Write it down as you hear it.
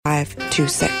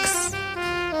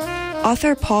888-848-9526.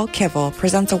 Author Paul Kivel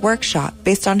presents a workshop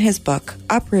based on his book,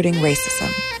 Uprooting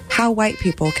Racism: How White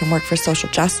People Can Work for Social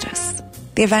Justice.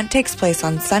 The event takes place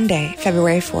on Sunday,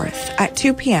 February 4th at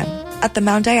 2 p.m. at the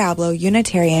Mount Diablo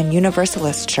Unitarian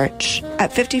Universalist Church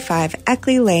at 55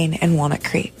 Eckley Lane in Walnut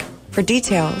Creek. For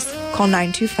details, call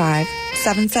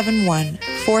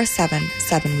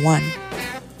 925-771-4771.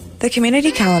 The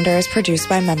community calendar is produced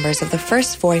by members of the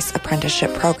First Voice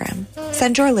Apprenticeship Program.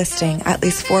 Send your listing at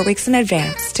least 4 weeks in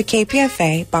advance to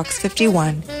KPFA Box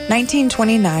 51,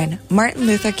 1929 Martin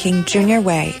Luther King Jr.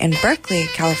 Way in Berkeley,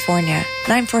 California,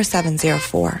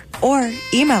 94704. Or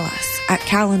email us at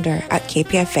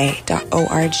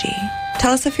calendar@kpfa.org.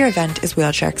 Tell us if your event is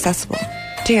wheelchair accessible.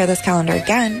 To hear this calendar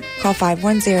again, call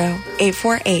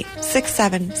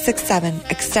 510-848-6767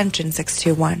 extension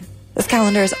 621. This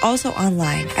calendar is also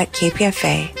online at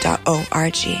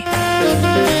kpfa.org.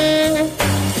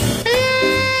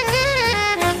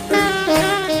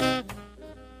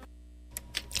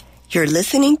 You're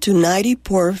listening to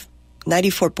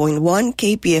 94.1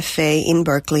 KPFA in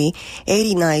Berkeley,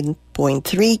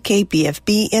 89.3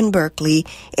 KPFB in Berkeley,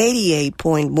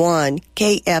 88.1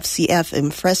 KFCF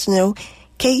in Fresno,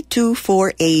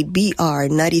 K248BR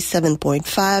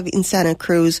 97.5 in Santa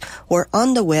Cruz, or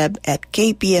on the web at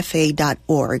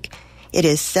kpfa.org. It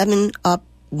is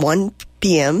 1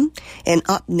 p.m. and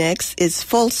up next is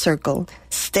Full Circle.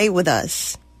 Stay with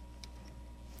us.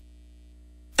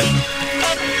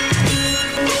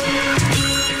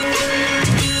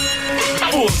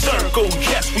 Full circle,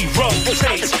 yes, we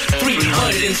rotate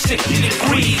 360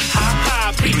 degrees,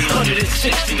 high,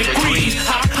 360 degrees,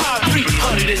 high,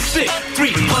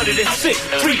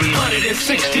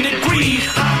 360 degrees,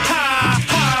 high.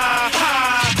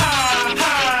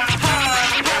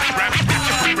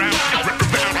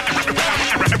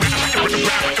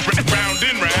 Round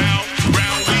and round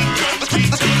we go.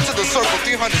 To the circle,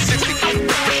 360.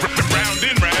 Round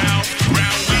and round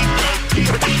we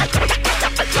go.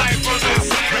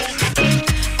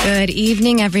 Good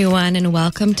evening, everyone, and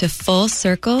welcome to Full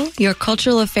Circle, your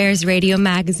cultural affairs radio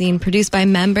magazine produced by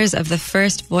members of the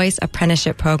First Voice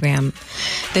Apprenticeship Program.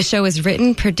 The show is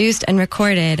written, produced, and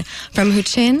recorded from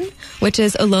Huichin, which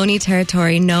is Ohlone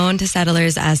territory known to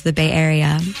settlers as the Bay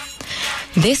Area.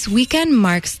 This weekend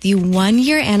marks the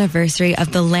 1-year anniversary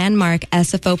of the landmark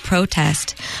SFO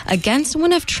protest against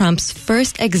one of Trump's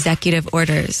first executive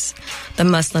orders, the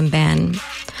Muslim ban.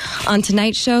 On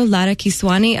tonight's show, Lara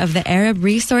Kiswani of the Arab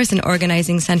Resource and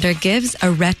Organizing Center gives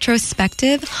a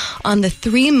retrospective on the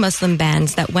 3 Muslim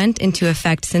bans that went into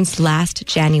effect since last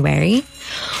January.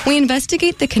 We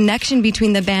investigate the connection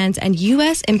between the bans and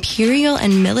U.S. imperial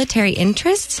and military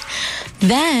interests.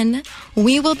 Then,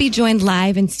 we will be joined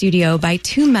live in studio by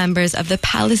 2 members of the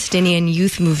Palestinian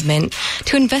Youth Movement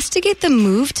to investigate the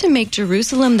move to make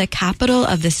Jerusalem the capital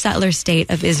of the settler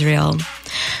state of Israel.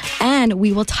 And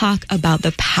we will talk about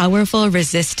the powerful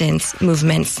resistance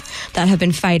movements that have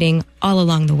been fighting all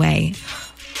along the way.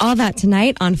 All that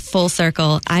tonight on Full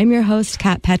Circle. I'm your host,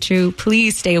 Kat Petru.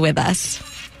 Please stay with us.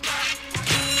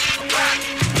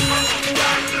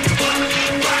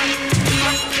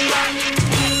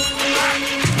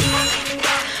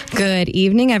 Good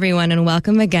evening, everyone, and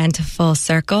welcome again to Full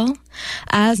Circle.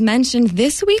 As mentioned,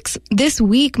 this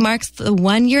week marks the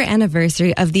 1-year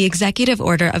anniversary of the executive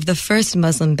order of the first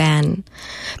Muslim ban.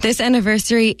 This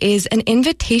anniversary is an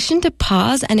invitation to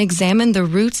pause and examine the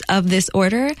roots of this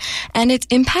order and its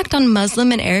impact on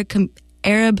Muslim and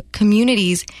Arab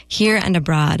communities here and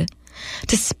abroad.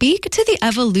 To speak to the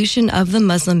evolution of the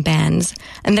Muslim bans,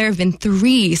 and there have been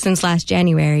 3 since last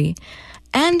January,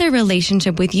 and their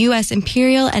relationship with U.S.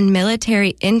 imperial and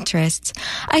military interests,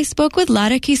 I spoke with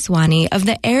Lara Kiswani of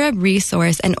the Arab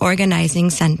Resource and Organizing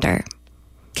Center.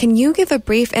 Can you give a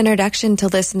brief introduction to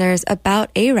listeners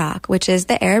about AROC, which is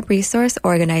the Arab Resource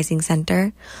Organizing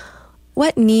Center?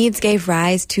 What needs gave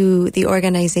rise to the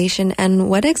organization, and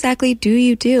what exactly do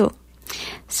you do?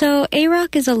 So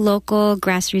AROC is a local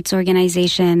grassroots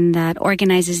organization that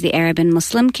organizes the Arab and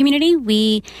Muslim community.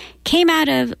 We came out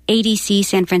of ADC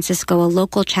San Francisco, a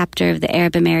local chapter of the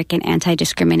Arab American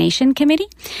Anti-Discrimination Committee,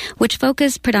 which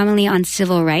focused predominantly on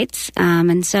civil rights.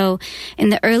 And so in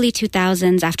the early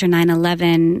 2000s, after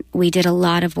 9/11, we did a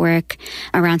lot of work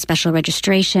around special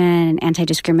registration and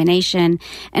anti-discrimination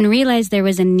and realized there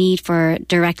was a need for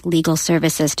direct legal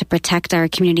services to protect our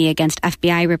community against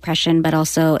FBI repression, but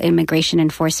also immigration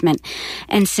enforcement.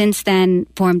 And since then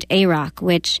formed AROC,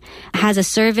 which has a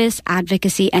service,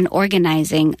 advocacy, and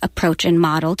organizing approach and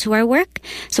model to our work.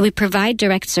 So we provide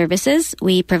direct services.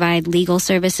 We provide legal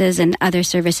services and other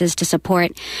services to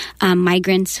support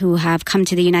migrants who have come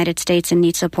to the United States and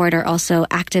need support, or also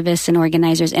activists and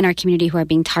organizers in our community who are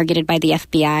being targeted by the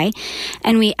FBI.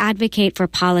 And we advocate for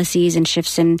policies and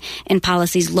shifts in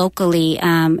policies locally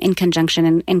in conjunction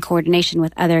and in coordination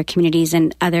with other communities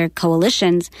and other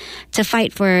coalitions to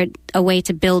fight for a way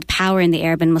to build power in the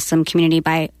Arab and Muslim community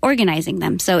by organizing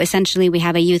them. So essentially, we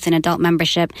have a youth and adult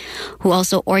membership who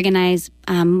also organize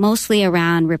mostly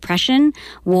around repression,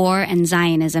 war, and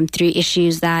Zionism, three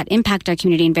issues that impact our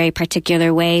community in very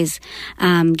particular ways,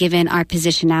 given our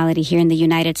positionality here in the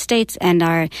United States and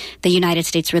the United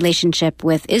States relationship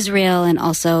with Israel, and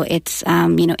also its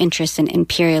interests and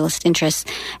imperialist interests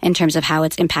in terms of how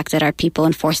it's impacted our people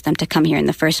and forced them to come here in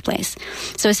the first place.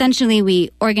 So essentially, we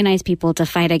organize people to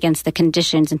fight against the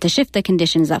conditions and to shift the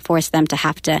conditions that force them to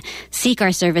have to seek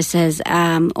our services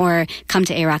or come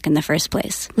to Iraq in the first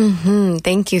place. Mm-hmm.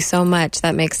 Thank you so much.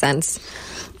 That makes sense.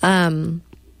 I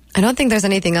don't think there's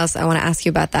anything else I want to ask you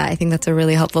about that. I think that's a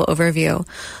really helpful overview.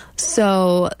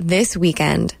 So this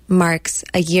weekend marks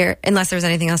a year, unless there's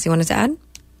anything else you wanted to add?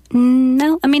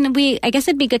 No. I mean, I guess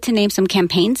it'd be good to name some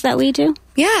campaigns that we do.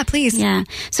 Yeah, please. Yeah.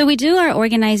 So we do our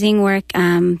organizing work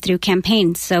through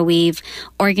campaigns. So we've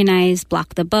organized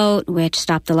Block the Boat, which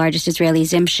stopped the largest Israeli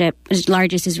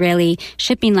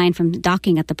shipping line from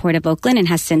docking at the port of Oakland and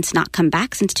has since not come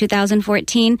back since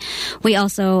 2014. We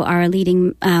also are a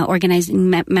leading organizing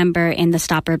member in the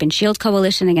Stop Urban Shield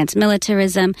Coalition against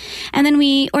militarism. And then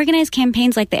we organize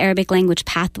campaigns like the Arabic Language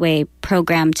Pathway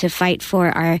program to fight for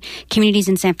our communities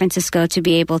in San Francisco to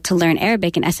be able to learn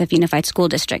Arabic in SF Unified School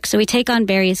District. So we take on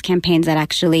various campaigns that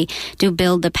actually do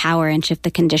build the power and shift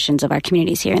the conditions of our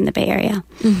communities here in the Bay Area.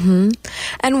 Mm-hmm.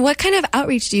 And what kind of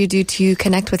outreach do you do to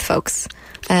connect with folks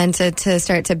and to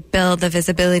start to build the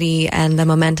visibility and the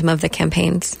momentum of the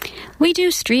campaigns? We do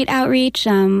street outreach.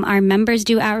 Our members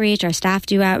do outreach. Our staff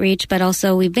do outreach. But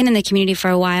also, we've been in the community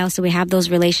for a while, so we have those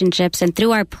relationships. And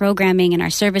through our programming and our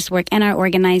service work and our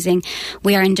organizing,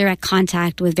 we are in direct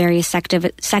contact with various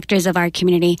sectors of our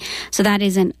community. So that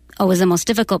isn't always the most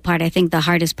difficult part. I think the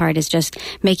hardest part is just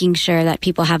making sure that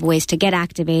people have ways to get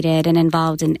activated and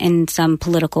involved in some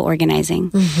political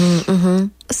organizing. Mm-hmm, mm-hmm.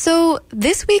 So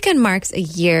this weekend marks a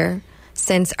year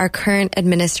since our current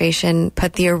administration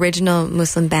put the original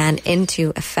Muslim ban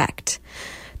into effect.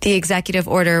 The executive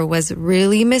order was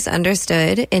really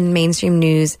misunderstood in mainstream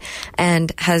news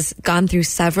and has gone through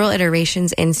several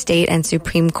iterations in state and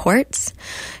Supreme Courts.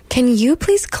 Can you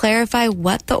please clarify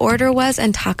what the order was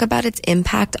and talk about its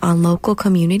impact on local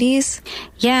communities?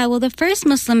 Yeah, well, the first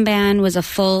Muslim ban was a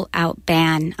full-out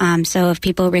ban. So if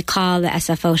people recall the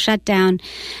SFO shutdown,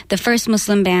 the first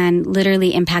Muslim ban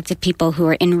literally impacted people who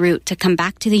were en route to come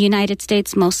back to the United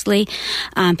States, mostly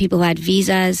people who had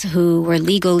visas, who were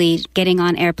legally getting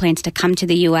on airplanes to come to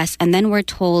the U.S., and then were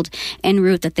told en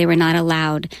route that they were not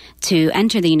allowed to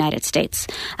enter the United States.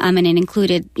 And it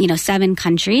included, 7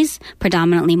 countries,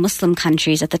 predominantly Muslim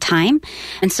countries at the time.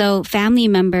 And so family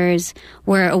members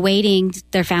were awaiting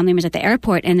their family members at the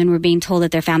airport and then were being told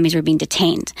that their families were being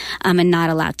detained and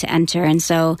not allowed to enter. And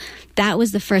so that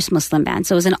was the first Muslim ban.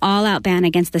 So it was an all-out ban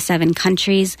against the 7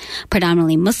 countries,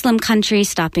 predominantly Muslim countries,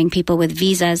 stopping people with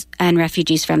visas and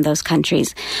refugees from those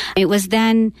countries. It was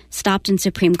then stopped in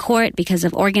Supreme Court because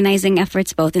of organizing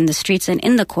efforts both in the streets and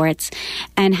in the courts,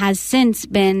 and has since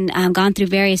been gone through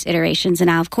various iterations. And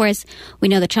now, of course, we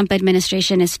know the Trump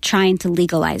administration is trying to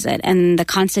legalize it, and the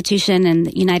Constitution and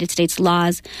the United States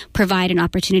laws provide an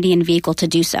opportunity and vehicle to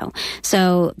do so.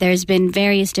 So there's been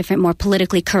various different, more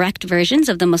politically correct versions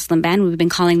of the Muslim ban. We've been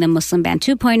calling them Muslim ban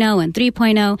 2.0 and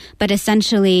 3.0, but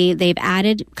essentially they've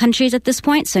added countries at this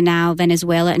point. So now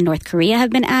Venezuela and North Korea have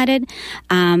been added.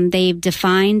 They've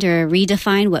defined or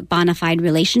redefined what bona fide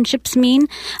relationships mean.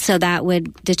 So that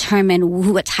would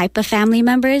determine what type of family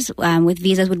members with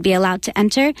visas would be allowed to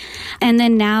enter. And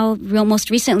then now, most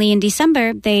recently in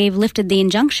December, they've lifted the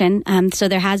injunction. So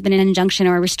there has been an injunction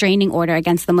or a restraining order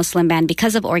against the Muslim ban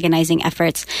because of organizing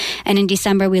efforts. And in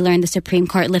December, we learned the Supreme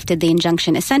Court lifted the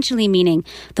injunction, essentially meaning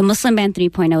the Muslim ban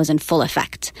 3.0 is in full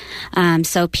effect.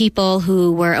 So people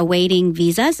who were awaiting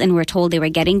visas and were told they were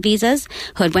getting visas,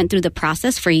 who had went through the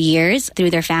process for years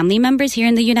through their family members here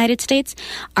in the United States,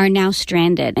 are now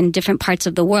stranded in different parts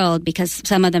of the world because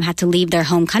some of them had to leave their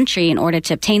home country in order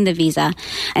to obtain the visa.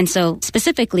 And so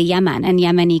specifically Yemen and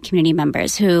Yemeni community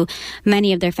members, who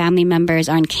many of their family members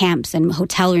are in camps and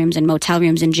hotel rooms and motel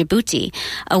rooms in Djibouti,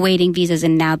 awaiting visas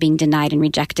and now being denied and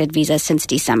rejected visas since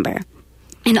December.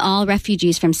 And all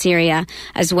refugees from Syria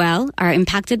as well are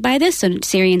impacted by this, so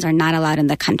Syrians are not allowed in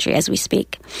the country as we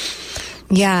speak.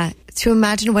 Yeah, to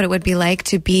imagine what it would be like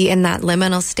to be in that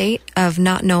liminal state of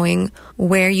not knowing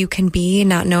where you can be,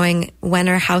 not knowing when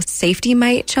or how safety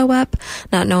might show up,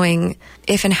 not knowing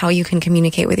if and how you can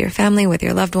communicate with your family, with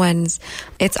your loved ones.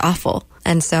 It's awful.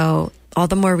 And so all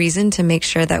the more reason to make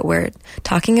sure that we're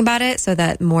talking about it so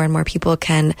that more and more people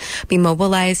can be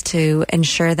mobilized to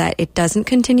ensure that it doesn't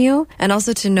continue, and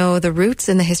also to know the roots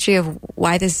and the history of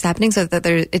why this is happening so that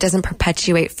it doesn't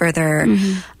perpetuate further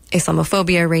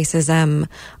Islamophobia, racism,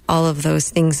 all of those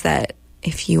things that,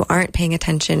 if you aren't paying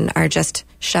attention, are just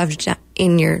shoved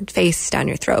in your face, down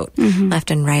your throat,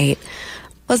 left and right.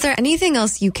 Was there anything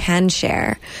else you can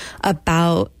share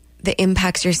about the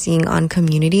impacts you're seeing on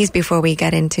communities before we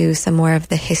get into some more of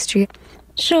the history?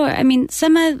 Sure. I mean,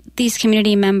 some of these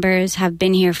community members have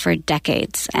been here for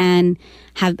decades and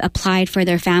have applied for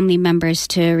their family members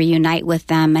to reunite with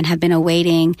them and have been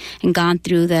awaiting and gone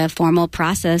through the formal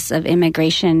process of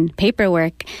immigration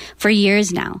paperwork for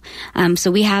years now.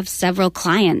 So we have several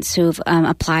clients who've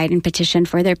applied and petitioned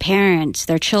for their parents,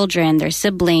 their children, their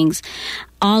siblings,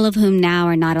 all of whom now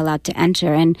are not allowed to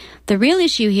enter. And the real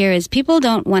issue here is people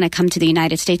don't want to come to the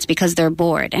United States because they're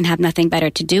bored and have nothing better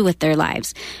to do with their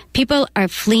lives. People are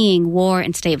fleeing war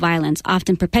and state violence,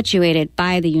 often perpetuated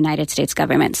by the United States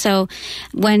government. So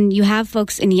when you have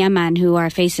folks in Yemen who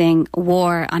are facing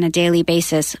war on a daily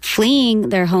basis, fleeing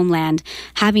their homeland,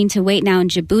 having to wait now in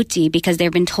Djibouti because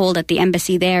they've been told that the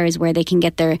embassy there is where they can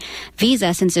get their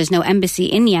visa since there's no embassy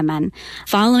in Yemen,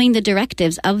 following the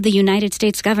directives of the United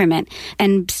States government,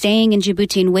 and staying in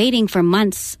Djibouti and waiting for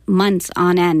months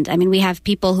on end. I mean, we have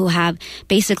people who have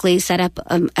basically set up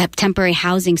a temporary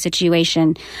housing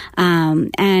situation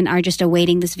and are just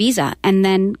awaiting this visa. And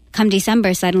then come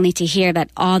December, suddenly to hear that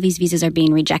all these visas are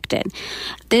being rejected.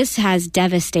 This has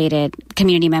devastated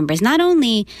community members. Not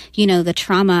only, the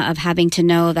trauma of having to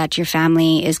know that your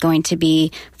family is going to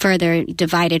be further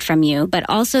divided from you, but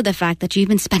also the fact that you've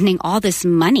been spending all this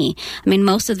money. I mean,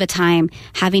 most of the time,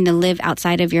 having to live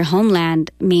outside of your homeland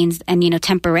means, and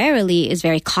temporarily is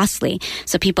very costly.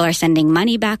 So people are sending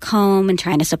money back home and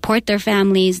trying to support their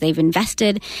families. They've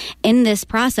invested in this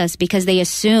process because they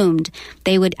assumed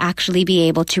they would actually be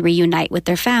able to reunite with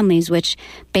their families, which,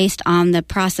 based on the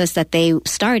process that they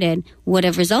started, would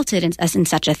have resulted in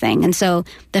such a thing. And so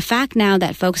the fact now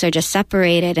that folks are just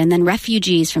separated and then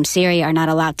refugees from Syria are not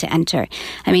allowed to enter.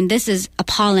 I mean, this is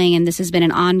appalling, and this has been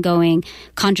an ongoing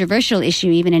controversial issue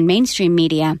even in mainstream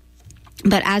media.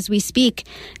 But as we speak,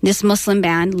 this Muslim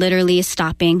ban literally is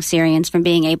stopping Syrians from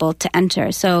being able to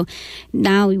enter. So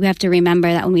now we have to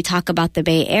remember that when we talk about the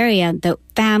Bay Area, the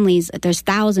families, there's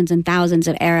thousands and thousands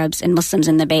of Arabs and Muslims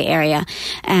in the Bay Area.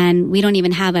 And we don't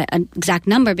even have an exact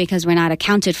number because we're not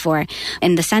accounted for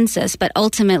in the census. But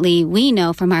ultimately, we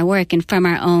know from our work and from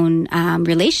our own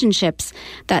relationships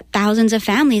that thousands of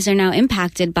families are now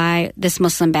impacted by this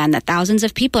Muslim ban, that thousands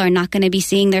of people are not going to be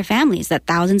seeing their families, that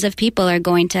thousands of people are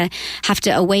going to have to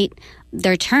await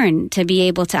their turn to be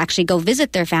able to actually go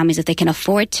visit their families if they can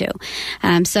afford to.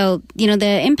 So,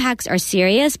 the impacts are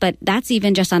serious, but that's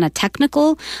even just on a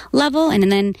technical level.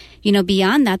 And then,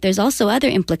 beyond that, there's also other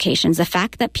implications. The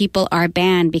fact that people are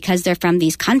banned because they're from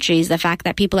these countries, the fact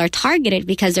that people are targeted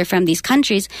because they're from these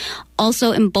countries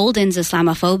also emboldens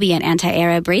Islamophobia and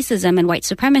anti-Arab racism and white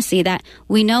supremacy that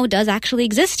we know does actually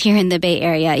exist here in the Bay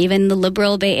Area, even the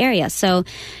liberal Bay Area. So,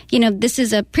 this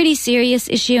is a pretty serious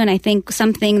issue, and I think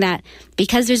something that,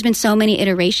 because there's been so many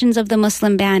iterations of the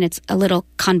Muslim ban, it's a little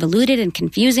convoluted and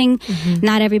confusing.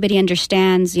 Not everybody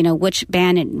understands, which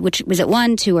ban, which was it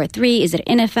 1, 2, or 3? Is it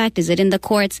in effect? Is it in the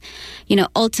courts?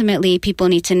 Ultimately, people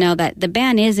need to know that the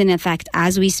ban is in effect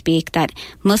as we speak, that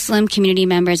Muslim community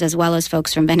members, as well as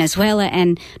folks from Venezuela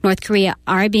and North Korea,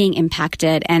 are being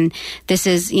impacted. And this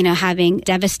is, having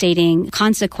devastating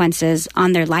consequences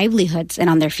on their livelihoods and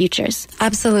on their futures.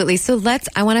 Absolutely. So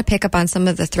I want to pick up on some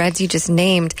of the threads you just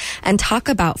named and talk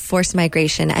about forced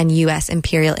migration and U.S.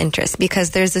 imperial interests,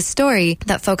 because there's a story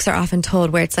that folks are often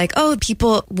told where it's like, oh,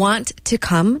 people want to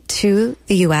come to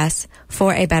the U.S.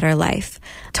 for a better life,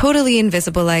 totally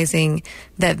invisibilizing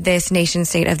that this nation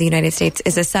state of the United States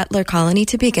is a settler colony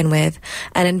to begin with,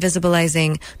 and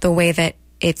invisibilizing the way that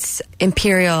its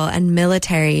imperial and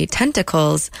military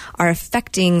tentacles are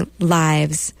affecting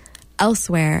lives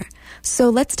elsewhere. So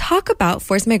let's talk about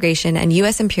forced migration and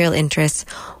U.S. imperial interests.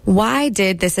 Why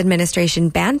did this administration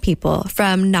ban people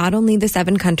from not only the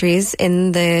 7 countries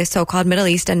in the so-called Middle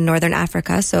East and Northern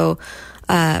Africa, so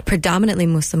predominantly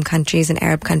Muslim countries and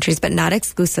Arab countries, but not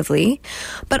exclusively,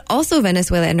 but also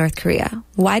Venezuela and North Korea.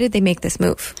 Why did they make this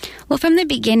move? Well, from the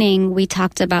beginning, we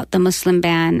talked about the Muslim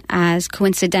ban as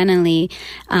coincidentally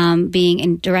being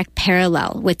in direct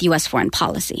parallel with U.S. foreign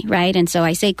policy, right? And so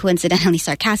I say coincidentally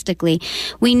sarcastically.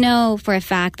 We know for a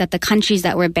fact that the countries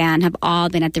that were banned have all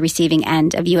been at the receiving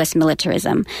end of U.S.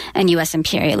 militarism and U.S.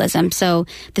 imperialism. So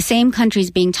the same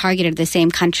countries being targeted are the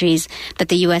same countries that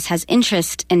the U.S. has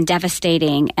interest in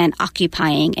devastating and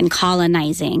occupying and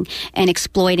colonizing and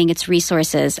exploiting its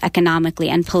resources economically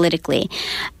and politically.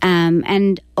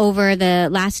 And over the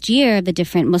last year, the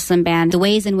different Muslim ban, the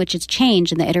ways in which it's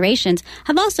changed and the iterations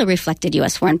have also reflected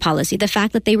U.S. foreign policy. The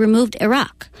fact that they removed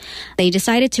Iraq. They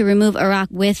decided to remove Iraq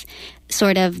with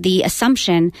sort of the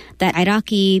assumption that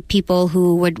Iraqi people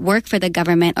who would work for the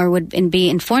government or would be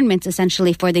informants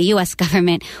essentially for the U.S.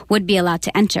 government would be allowed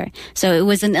to enter. So it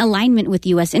was an alignment with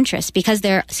U.S. interests because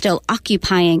they're still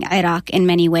occupying Iraq in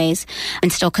many ways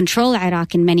and still control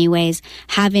Iraq in many ways.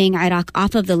 Having Iraq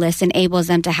off of the list enables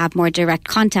them to have more direct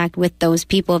contact with those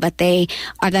people that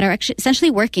are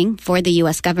essentially working for the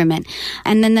U.S. government.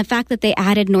 And then the fact that they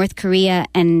added North Korea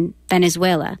and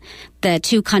Venezuela, the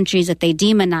two countries that they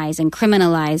demonize and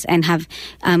criminalize and have,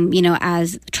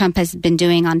 as Trump has been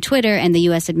doing on Twitter and the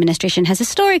U.S. administration has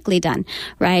historically done,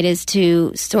 right, is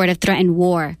to sort of threaten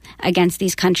war against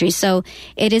these countries. So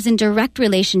it is in direct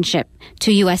relationship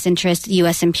to U.S. interests,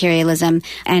 U.S. imperialism,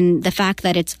 and the fact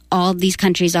that it's all these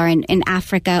countries are in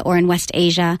Africa or in West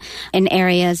Asia, in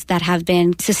areas that have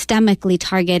been systemically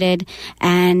targeted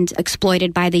and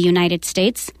exploited by the United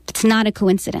States. It's not a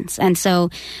coincidence. And so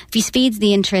this feeds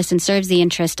the interest and serves the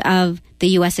interest of the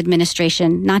U.S.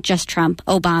 administration, not just Trump,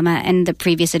 Obama, and the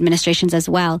previous administrations as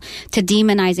well, to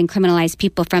demonize and criminalize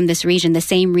people from this region, the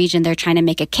same region they're trying to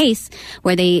make a case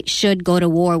where they should go to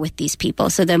war with these people.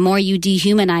 So the more you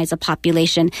dehumanize a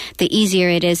population, the easier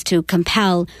it is to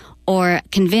compel or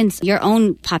convince your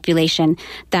own population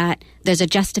that there's a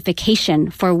justification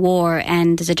for war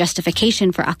and there's a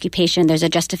justification for occupation. There's a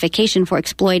justification for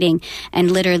exploiting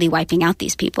and literally wiping out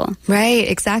these people. Right,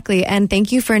 exactly. And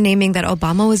thank you for naming that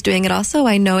Obama was doing it also.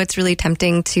 I know it's really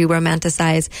tempting to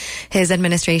romanticize his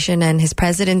administration and his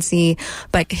presidency,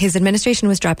 but his administration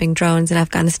was dropping drones in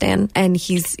Afghanistan. And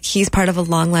he's part of a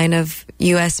long line of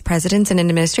U.S. presidents and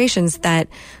administrations that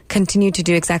continue to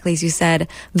do exactly as you said,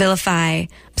 vilify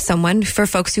someone. For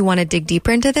folks who want to dig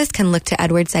deeper into this, can look to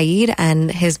Edward Said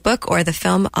and his book or the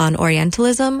film on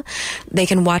Orientalism. They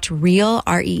can watch Real,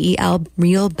 R-E-E-L,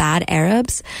 Real Bad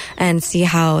Arabs, and see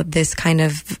how this kind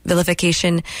of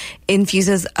vilification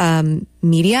infuses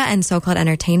media and so-called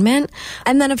entertainment.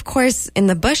 And then, of course, in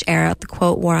the Bush era, the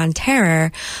quote, war on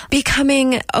terror,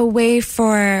 becoming a way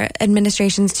for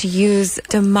administrations to use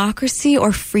democracy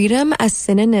or freedom as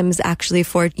synonyms actually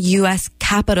for U.S.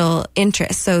 capital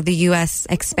interests. So the U.S.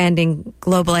 expanding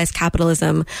globalized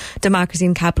capitalism, democracy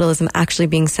and capitalism actually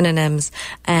being synonyms,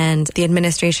 and the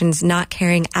administration's not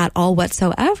caring at all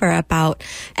whatsoever about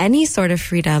any sort of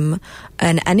freedom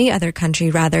in any other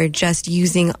country, rather just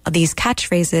using these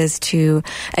catchphrases to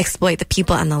exploit the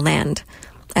people and the land,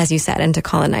 as you said, and to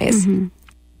colonize. Mm-hmm.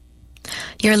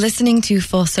 You're listening to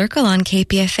Full Circle on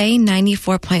KPFA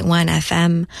 94.1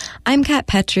 FM. I'm Kat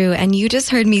Petru, and you just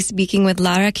heard me speaking with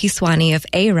Lara Kiswani of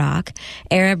AROC,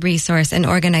 Arab Resource and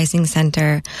Organizing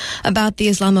Center, about the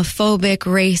Islamophobic,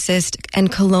 racist,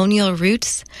 and colonial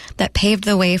roots that paved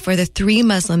the way for the 3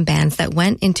 Muslim bans that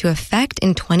went into effect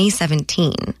in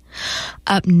 2017.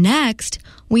 Up next,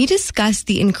 we discuss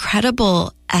the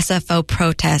incredible SFO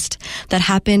protest that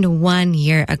happened 1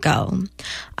 year ago.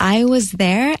 I was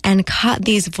there and caught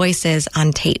these voices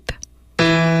on tape.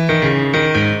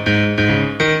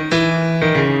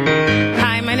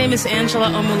 My name is Angela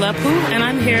Omulepu, and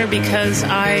I'm here because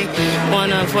I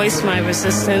want to voice my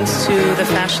resistance to the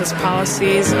fascist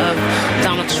policies of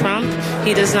Donald Trump.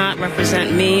 He does not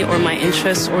represent me or my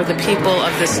interests or the people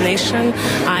of this nation.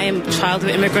 I am a child of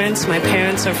immigrants. My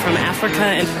parents are from Africa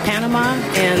and Panama,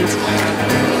 and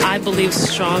I believe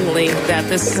strongly that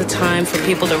this is a time for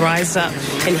people to rise up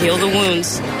and heal the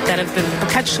wounds that have been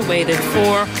perpetuated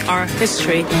for our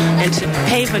history and to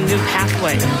pave a new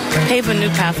pathway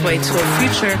to a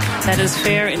future that is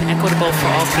fair and equitable for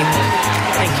all people.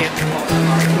 Thank you.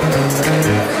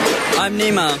 I'm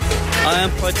Nima. I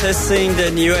am protesting the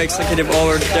new executive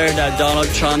order that Donald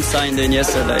Trump signed in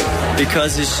yesterday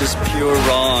because it's just pure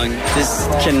wrong. This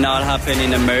cannot happen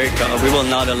in America. We will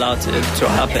not allow it to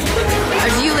happen.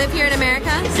 Do you live here in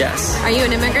America? Yes. Are you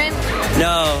an immigrant?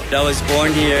 No, I was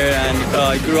born here and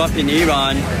I grew up in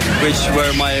Iran,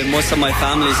 where most of my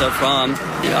families are from.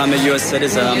 I'm a U.S.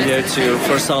 citizen. I'm here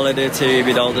for solidarity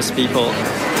with all these people.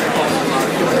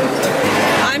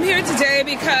 here today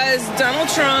because Donald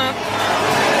Trump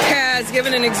has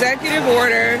given an executive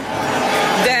order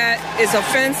that is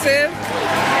offensive,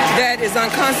 that is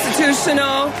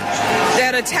unconstitutional,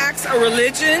 that attacks a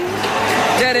religion,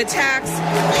 that attacks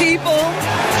people.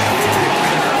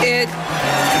 It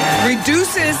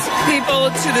reduces people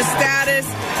to the status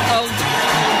of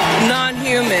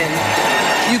non-human.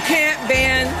 You can't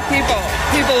ban people.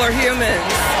 People are humans.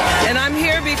 And I'm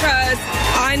here because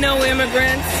I know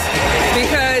immigrants,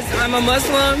 because I'm a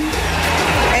Muslim,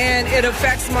 and it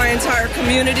affects my entire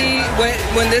community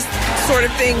when this sort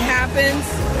of thing happens.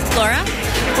 Laura?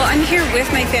 Well, I'm here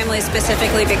with my family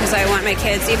specifically because I want my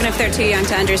kids, even if they're too young,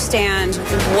 to understand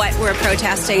what we're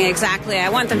protesting exactly. I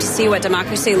want them to see what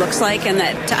democracy looks like and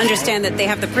that to understand that they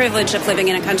have the privilege of living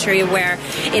in a country where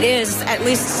it is, at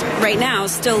least right now,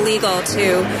 still legal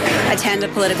to attend a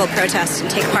political protest and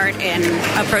take part in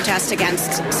a protest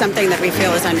against something that we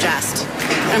feel is unjust.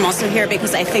 I'm also here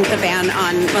because I think the ban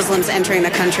on Muslims entering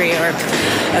the country or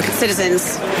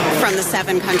citizens from the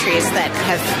 7 countries that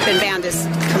have been banned is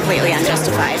completely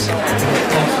unjustified.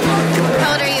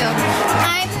 How old are you?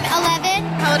 I'm 11.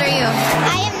 How old are you?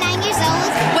 I am 9 years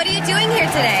old. What are you doing here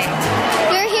today?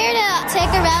 We're here to take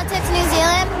a relative to New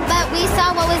Zealand, but we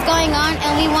saw what was going on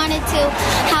and we wanted to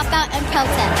help out and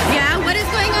protest. Yeah? What is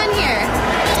going on here?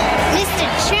 Mr.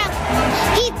 Trump,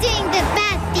 he's doing the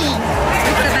bad thing.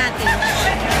 What's the bad thing?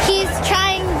 He's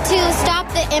trying to stop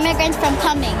the immigrants from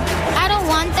coming. I don't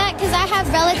want that because I have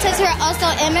relatives who are also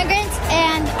immigrants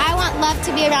and I want love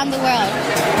to be around the world.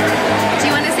 Do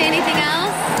you want to say anything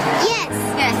else? Yes.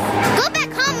 Yes. Go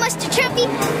back home, Mr. Trumpy.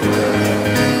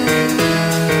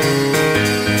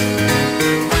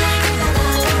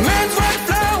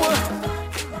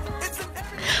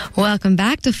 Welcome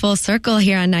back to Full Circle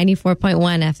here on 94.1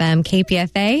 FM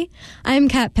KPFA. I'm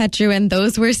Kat Petru, and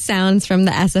those were sounds from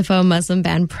the SFO Muslim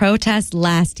ban protest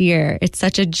last year. It's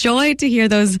such a joy to hear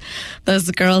those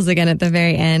girls again at the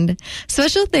very end.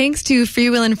 Special thanks to Free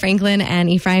Will and Franklin and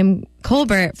Ephraim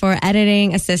Colbert for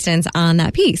editing assistance on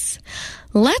that piece.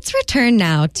 Let's return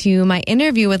now to my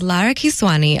interview with Lara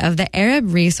Kiswani of the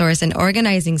Arab Resource and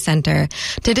Organizing Center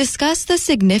to discuss the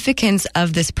significance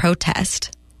of this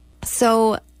protest.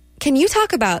 So, can you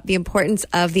talk about the importance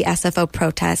of the SFO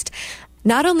protest,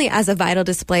 not only as a vital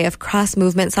display of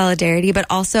cross-movement solidarity, but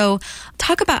also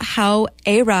talk about how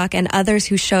AROC and others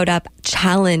who showed up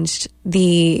challenged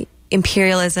the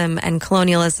imperialism and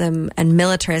colonialism and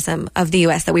militarism of the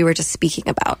U.S. that we were just speaking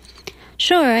about?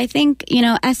 Sure. I think,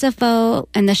 SFO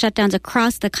and the shutdowns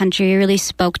across the country really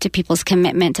spoke to people's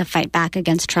commitment to fight back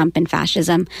against Trump and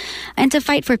fascism and to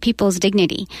fight for people's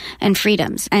dignity and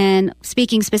freedoms. And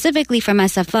speaking specifically from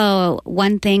SFO,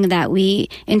 one thing that we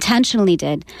intentionally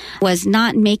did was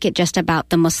not make it just about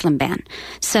the Muslim ban.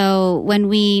 So when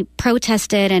we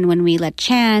protested and when we led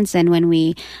chants and when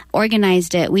we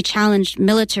organized it, we challenged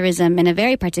militarism in a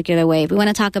very particular way. If we want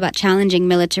to talk about challenging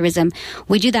militarism,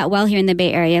 we do that well here in the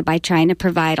Bay Area by trying to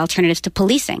provide alternatives to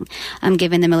policing,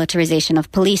 given the militarization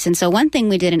of police. And so one thing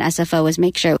we did in SFO was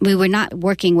make sure we were not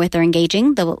working with or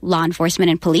engaging the law enforcement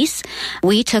and police.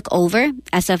 We took over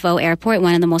SFO Airport,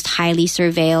 one of the most highly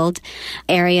surveilled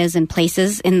areas and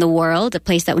places in the world, a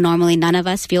place that normally none of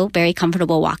us feel very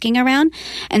comfortable walking around.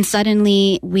 And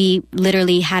suddenly we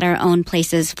literally had our own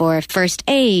places for first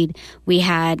aid. We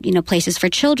had, places for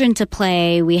children to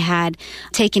play. We had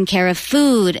taken care of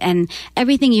food and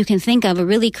everything you can think of,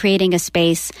 really creating a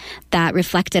space that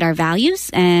reflected our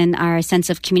values and our sense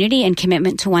of community and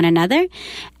commitment to one another.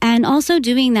 And also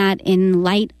doing that in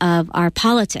light of our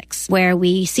politics, where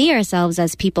we see ourselves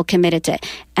as people committed to,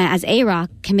 as AROC,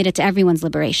 committed to everyone's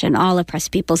liberation, all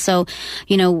oppressed people. So,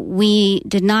 we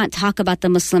did not talk about the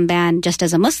Muslim ban just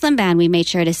as a Muslim ban. We made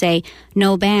sure to say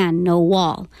no ban, no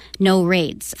wall, no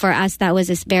raids. For us, that was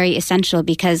very essential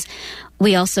because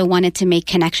we also wanted to make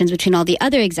connections between all the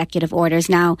other executive orders.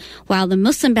 Now, while the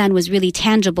Muslim ban was really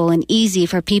tangible and easy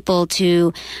for people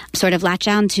to sort of latch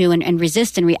on to and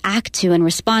resist and react to and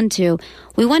respond to,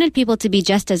 we wanted people to be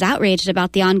just as outraged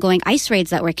about the ongoing ICE raids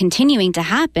that were continuing to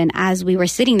happen as we were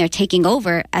sitting there taking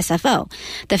over SFO.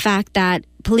 The fact that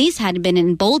police had been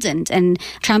emboldened and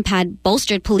Trump had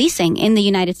bolstered policing in the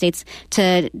United States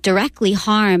to directly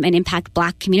harm and impact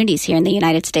Black communities here in the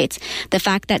United States. The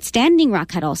fact that Standing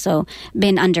Rock had also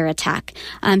been under attack.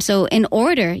 So in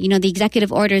order, the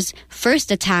executive orders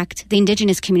first attacked the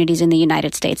indigenous communities in the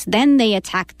United States. Then they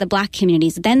attacked the Black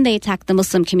communities. Then they attacked the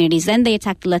Muslim communities. Then they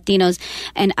attacked the Latinos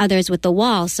and others with the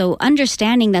wall. So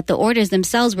understanding that the orders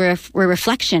themselves were a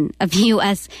reflection of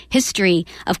U.S. history,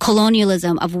 of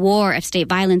colonialism, of war, of state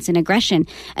violence and aggression,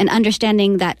 and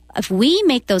understanding that if we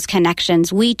make those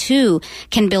connections, we too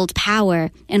can build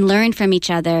power and learn from each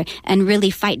other and really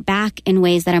fight back in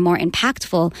ways that are more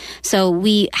impactful. So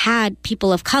we had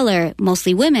people of color,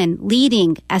 mostly women,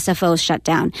 leading SFO's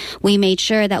shutdown. We made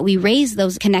sure that we raised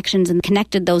those connections and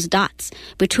connected those dots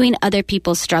between other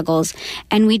people's struggles.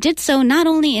 And we did so not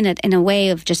only in a way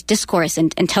of just discourse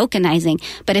and tokenizing,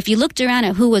 but if you looked around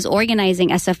at who was organizing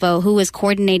SFO, who was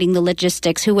coordinating the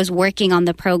logistics, who was working on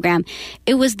the program,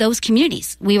 it was those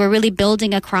communities. We were really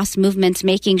building across movements,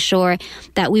 making sure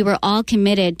that we were all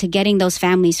committed to getting those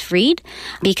families freed,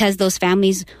 because those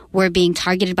families were being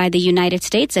targeted by the United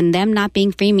States, and them not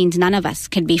being free means none of us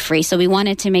could be free. So we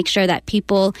wanted to make sure that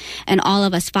people and all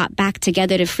of us fought back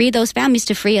together to free those families,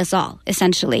 to free us all,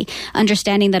 essentially.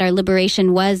 Understanding that our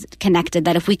liberation was connected,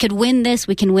 that if we could win this,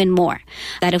 we can win more.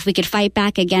 That if we could fight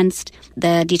back against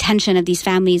the detention of these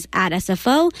families at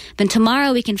SFO, then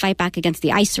tomorrow we can fight back against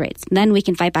the ICE raids. Then we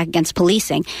can fight back against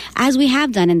policing, as we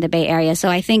have done in the Bay Area. So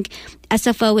I think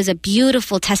SFO is a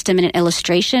beautiful testament and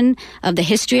illustration of the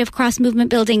history of cross-movement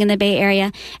building in the Bay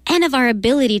Area and of our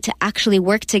ability to actually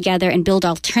work together and build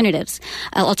alternatives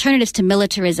to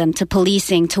militarism, to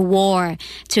policing, to war,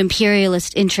 to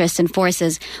imperialist interests and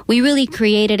forces. We really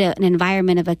created an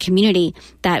environment of a community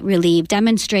that really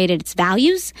demonstrated its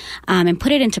values and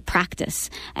put it into practice.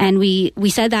 And we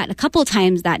said that a couple of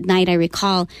times that night, I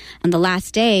recall, on the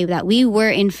last day, that we were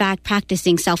in fact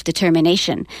practicing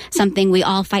self-determination, something we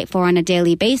all fight for on a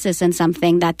daily basis, and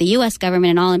something that the U.S.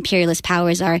 government and all imperialist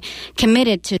powers are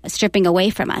committed to stripping away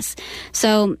from us.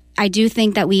 So I do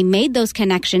think that we made those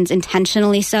connections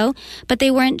intentionally so, but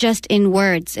they weren't just in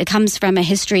words. It comes from a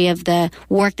history of the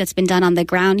work that's been done on the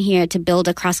ground here to build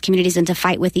across communities and to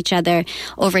fight with each other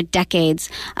over decades,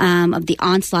 of the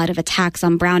onslaught of attacks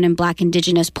on brown and black,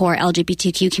 indigenous, poor,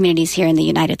 LGBTQ communities here in the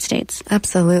United States.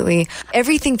 Absolutely.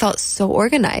 Everything felt so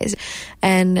organized,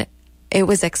 and it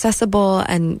was accessible,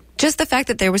 and just the fact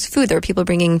that there was food, there were people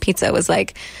bringing pizza, was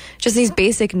like just these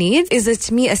basic needs is,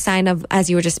 to me, a sign of, as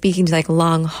you were just speaking, to like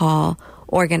long haul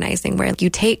organizing, where you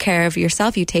take care of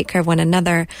yourself, you take care of one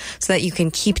another so that you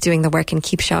can keep doing the work and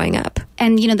keep showing up.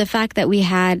 And, the fact that we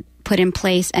had put in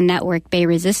place a network, Bay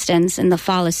Resistance, in the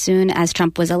fall as soon as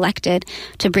Trump was elected,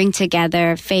 to bring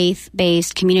together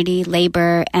faith-based community,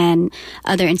 labor, and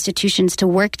other institutions to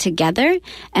work together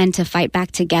and to fight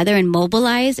back together and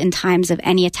mobilize in times of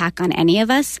any attack on any of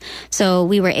us. So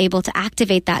we were able to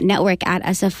activate that network at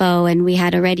SFO, and we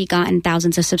had already gotten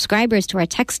thousands of subscribers to our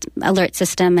text alert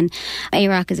system. And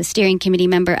AROC is a steering committee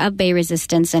member of Bay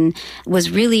Resistance and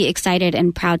was really excited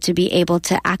and proud to be able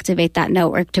to activate that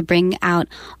network to bring out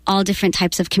all different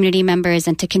types of community members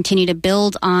and to continue to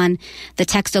build on the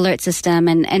text alert system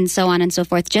and so on and so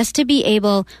forth, just to be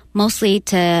able mostly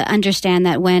to understand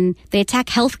that when they attack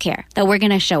healthcare, that we're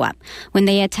going to show up. When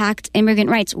they attacked immigrant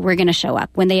rights, we're going to show up.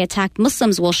 When they attacked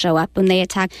Muslims, we'll show up. When they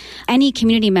attack any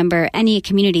community member, any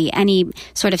community, any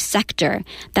sort of sector,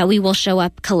 that we will show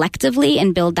up collectively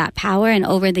and build that power. And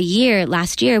over the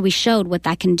last year, we showed what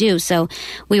that can do. So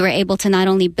we were able to not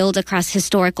only build across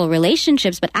historical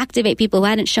relationships, but activate people who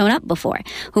hadn't shown up before,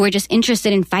 who were just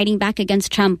interested in fighting back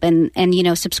against Trump and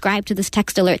subscribe to this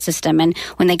text alert system. And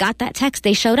when they got that text,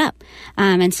 they showed up.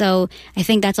 And so I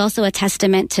think that's also a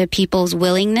testament to people's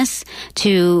willingness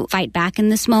to fight back in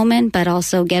this moment, but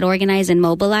also get organized and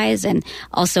mobilized, and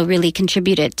also really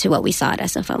contributed to what we saw at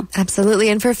SFO. Absolutely.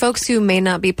 And for folks who may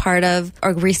not be part of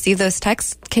or receive those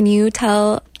texts, can you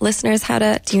tell listeners how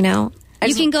to, do you know?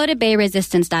 You can go to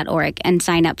bayresistance.org and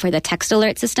sign up for the text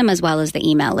alert system as well as the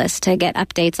email list to get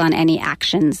updates on any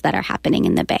actions that are happening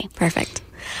in the Bay. Perfect.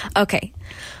 Okay.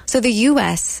 So the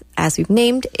U.S., as we've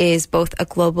named, is both a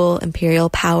global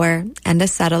imperial power and a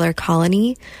settler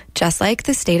colony, just like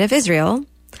the state of Israel.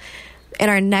 In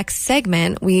our next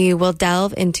segment, we will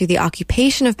delve into the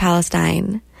occupation of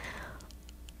Palestine.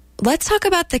 Let's talk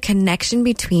about the connection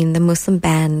between the Muslim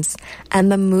bans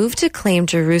and the move to claim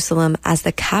Jerusalem as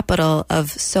the capital of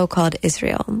so-called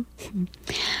Israel.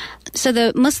 So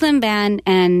the Muslim ban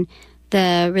and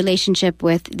the relationship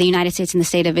with the United States and the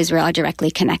state of Israel are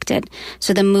directly connected.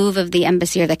 So the move of the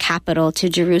embassy or the capital to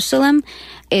Jerusalem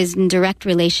is in direct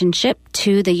relationship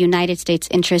to the United States'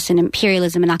 interests in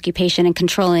imperialism and occupation and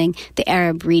controlling the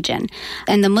Arab region.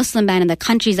 And the Muslim ban and the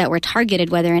countries that were targeted,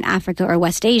 whether in Africa or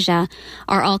West Asia,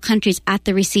 are all countries at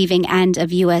the receiving end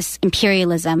of U.S.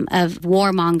 imperialism, of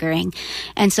warmongering.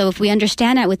 And so if we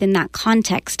understand that within that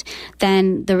context,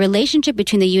 then the relationship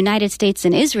between the United States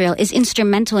and Israel is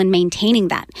instrumental in maintaining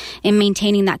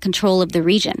that control of the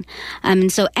region. And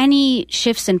so any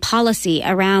shifts in policy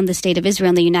around the state of Israel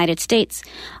and the United States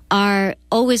are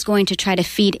always going to try to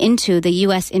feed into the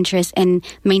U.S. interest in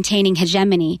maintaining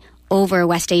hegemony over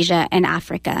West Asia and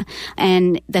Africa.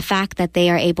 And the fact that they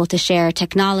are able to share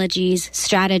technologies,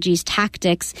 strategies,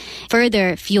 tactics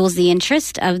further fuels the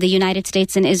interest of the United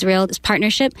States and Israel's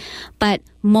partnership, but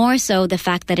more so the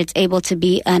fact that it's able to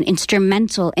be an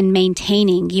instrumental in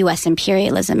maintaining U.S.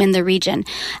 imperialism in the region.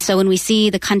 So when we see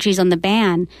the countries on the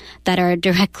ban that are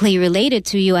directly related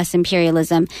to U.S.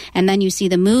 imperialism, and then you see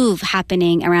the move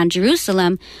happening around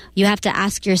Jerusalem, you have to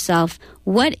ask yourself,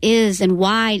 what is and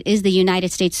why is the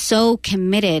United States so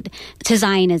committed to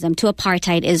Zionism, to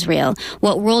apartheid Israel?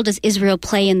 What role does Israel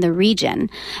play in the region?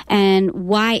 And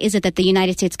why is it that the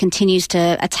United States continues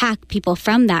to attack people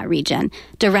from that region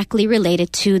directly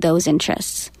related to those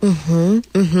interests?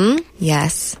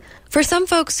 Yes. For some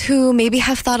folks who maybe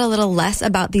have thought a little less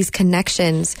about these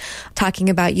connections, talking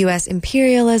about U.S.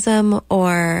 imperialism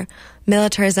or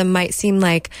militarism might seem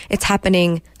like it's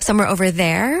happening somewhere over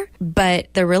there,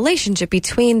 but the relationship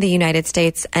between the United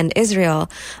States and Israel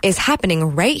is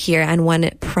happening right here. And one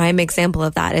prime example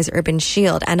of that is Urban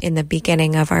Shield. And in the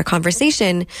beginning of our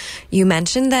conversation, you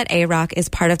mentioned that AROC is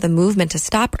part of the movement to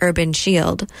stop Urban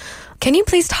Shield. Can you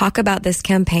please talk about this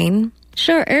campaign?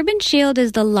 Sure. Urban Shield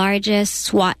is the largest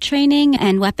SWAT training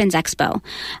and weapons expo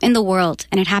in the world,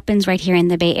 and it happens right here in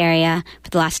the Bay Area for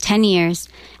the last 10 years.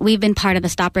 We've been part of a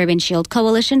Stop Urban Shield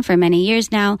coalition for many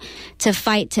years now to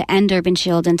fight to end Urban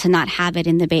Shield and to not have it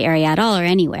in the Bay Area at all or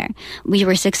anywhere. We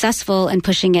were successful in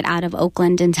pushing it out of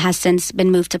Oakland and has since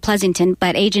been moved to Pleasanton,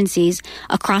 but agencies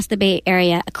across the Bay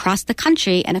Area, across the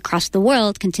country, and across the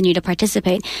world continue to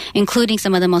participate, including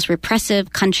some of the most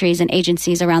repressive countries and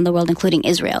agencies around the world, including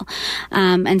Israel.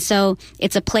 And so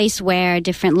it's a place where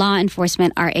different law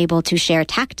enforcement are able to share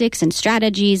tactics and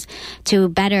strategies to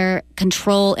better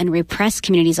control and repress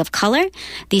communities of color.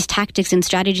 These tactics and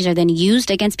strategies are then used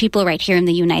against people right here in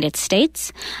the United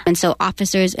States. And so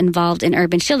officers involved in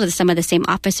Urban Shield are some of the same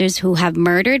officers who have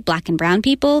murdered Black and brown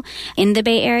people in the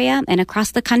Bay Area and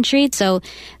across the country. So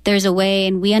there's a way,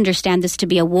 and we understand this to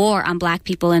be a war on Black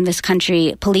people in this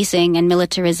country. Policing and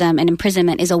militarism and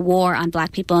imprisonment is a war on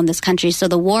Black people in this country. So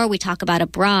the war we talk about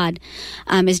abroad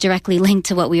is directly linked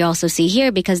to what we also see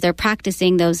here, because they're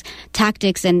practicing those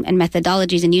tactics and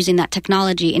methodologies and using that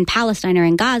technology in Palestine or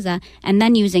in Gaza, and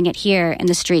then using it here in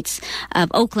the streets of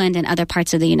Oakland and other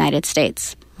parts of the United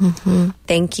States.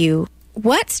 Thank you.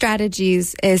 What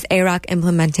strategies is AROC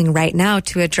implementing right now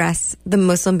to address the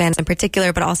Muslim ban in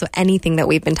particular, but also anything that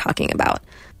we've been talking about?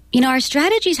 You know, our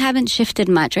strategies haven't shifted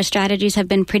much. Our strategies have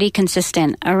been pretty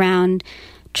consistent around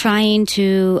trying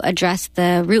to address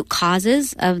the root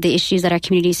causes of the issues that our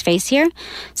communities face here.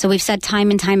 So we've said time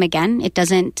and time again, it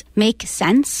doesn't make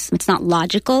sense, it's not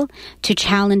logical to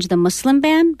challenge the Muslim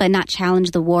ban, but not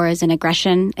challenge the wars and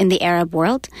aggression in the Arab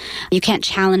world. You can't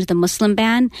challenge the Muslim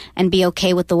ban and be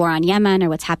okay with the war on Yemen or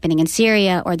what's happening in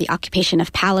Syria or the occupation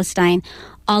of Palestine.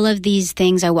 All of these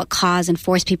things are what cause and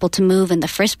force people to move in the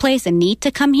first place and need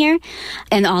to come here.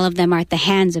 And all of them are at the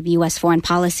hands of U.S. foreign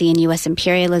policy and U.S.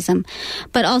 imperialism.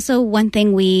 But also one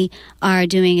thing we are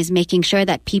doing is making sure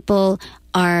that people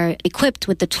are equipped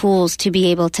with the tools to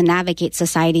be able to navigate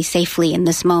society safely in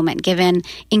this moment, given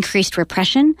increased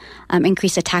repression,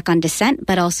 increased attack on dissent,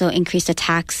 but also increased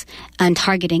attacks and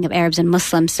targeting of Arabs and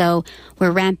Muslims. So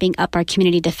we're ramping up our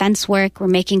community defense work. We're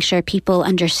making sure people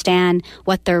understand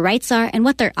what their rights are and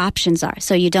what their options are.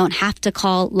 So you don't have to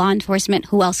call law enforcement.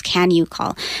 Who else can you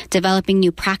call? Developing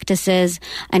new practices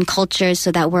and cultures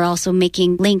so that we're also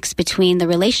making links between the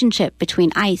relationship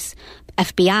between ICE,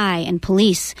 FBI and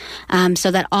police, so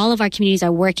that all of our communities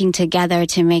are working together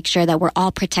to make sure that we're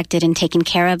all protected and taken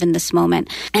care of in this moment.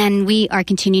 And we are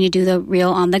continuing to do the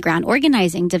real on-the-ground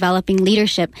organizing, developing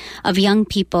leadership of young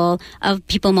people, of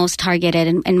people most targeted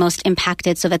and most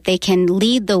impacted, so that they can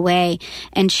lead the way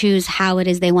and choose how it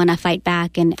is they want to fight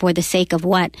back and for the sake of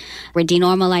what. We're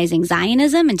denormalizing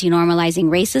Zionism and denormalizing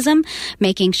racism,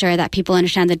 making sure that people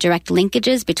understand the direct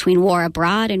linkages between war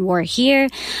abroad and war here,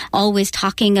 always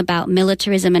talking about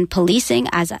militarism and policing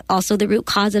as also the root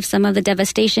cause of some of the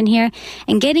devastation here,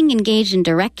 and getting engaged in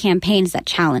direct campaigns that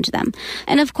challenge them.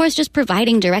 And of course, just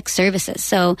providing direct services.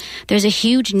 So there's a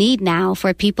huge need now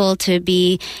for people to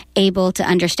be able to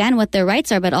understand what their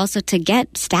rights are, but also to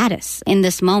get status in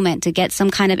this moment, to get some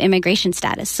kind of immigration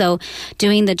status. So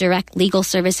doing the direct legal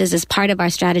services is part of our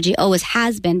strategy, always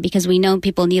has been, because we know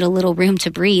people need a little room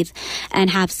to breathe and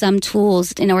have some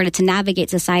tools in order to navigate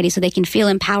society so they can feel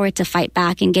empowered to fight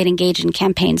back and get engaged in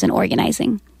campaigns and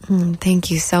organizing.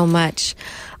 Thank you so much.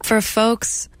 For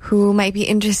folks who might be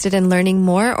interested in learning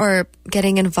more or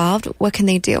getting involved, what can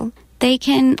they do? They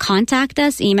can contact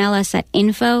us, email us at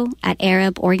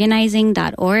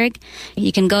info@araborganizing.org.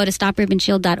 You can go to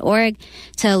stopurbanichill.org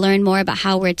to learn more about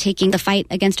how we're taking the fight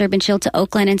against urban chill to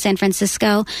Oakland and San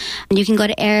Francisco. And you can go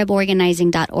to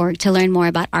araborganizing.org to learn more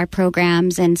about our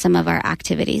programs and some of our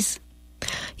activities.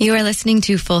 You are listening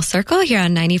to Full Circle here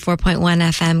on 94.1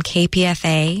 FM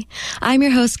KPFA. I'm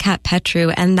your host, Kat Petru,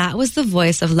 and that was the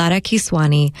voice of Lara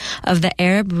Kiswani of the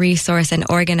Arab Resource and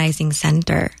Organizing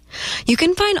Center. You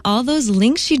can find all those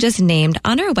links she just named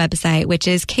on our website, which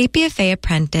is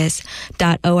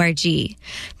kpfaapprentice.org.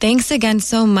 Thanks again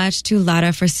so much to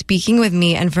Lara for speaking with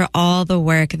me and for all the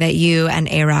work that you and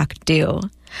AROC do.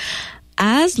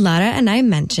 As Lara and I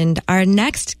mentioned, our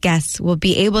next guests will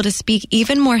be able to speak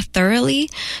even more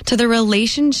thoroughly to the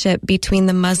relationship between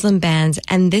the Muslim bans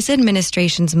and this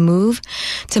administration's move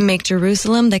to make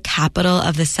Jerusalem the capital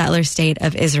of the settler state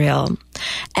of Israel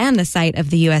and the site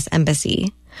of the U.S.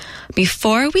 Embassy.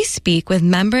 Before we speak with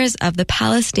members of the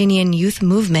Palestinian Youth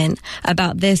Movement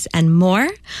about this and more,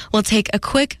 we'll take a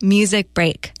quick music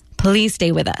break. Please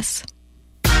stay with us.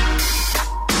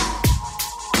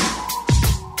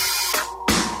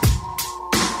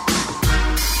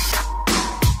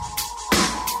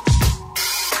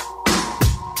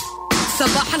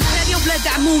 صباح الخير يا ولاد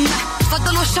عمومنا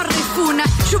تفضلوا شرفونا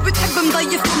شو بتحب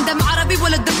مضيفكم دم عربي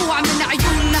ولا دموع من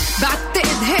عيوننا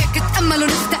بعتقد هيك تأملوا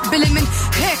نستقبل من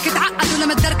هيك تعقدوا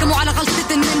لما تدركموا على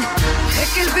غلطة من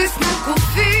هيك لبسنا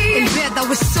الكوفية البيضة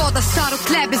والسودا صاروا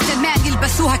تلابس زمان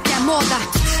يلبسوها كموضة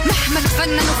مهما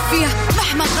تفننوا فيها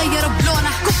مهما غيروا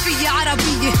بلونها كوفية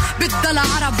عربية بتضل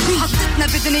عربية حطتنا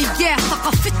بدنا اياه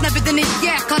ثقافتنا بدنا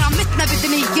اياه كرامتنا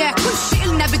بدنا اياه كل شي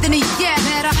إلنا بدنا اياه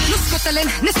ما رح نسكت لن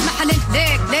نسمح لن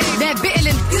ليك لا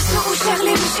بقلن يسرقوا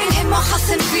شغلة مش إلهم ما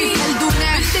خصن فيه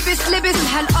هلدونا بلتبس لبس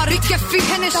هالقري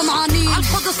كفيهن طمعانين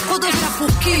عالقدس قدس عرفوا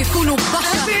كيف يكونوا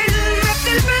بشر قبل ما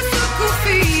بتلبسوا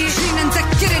كوفية جينا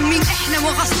نذكرن مين إحنا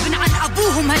وغصب عن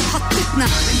أبوهم هي حطتنا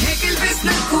من هيك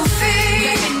لبسنا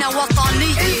الكوفية لأننا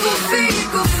وطنية الكوفية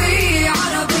كوفية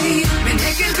عربية من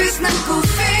هيك لبسنا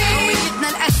الكوفية هويتنا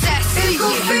الأساسية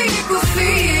الكوفية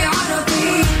كوفية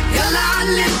عربية يلا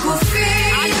علي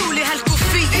الكوفية علولي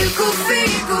هالكوفية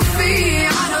الكوفية كوفية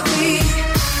عربية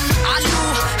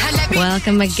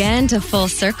Welcome again to Full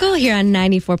Circle here on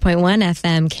 94.1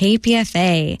 FM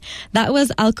KPFA. That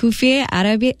was Al-Kufiye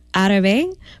Arabe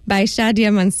by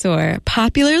Shadia Mansour,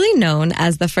 popularly known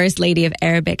as the First Lady of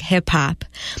Arabic hip-hop.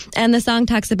 And the song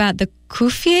talks about the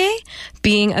Kufiye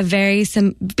being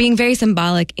very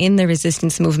symbolic in the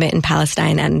resistance movement in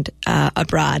Palestine and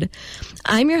abroad.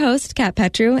 I'm your host, Kat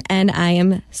Petru, and I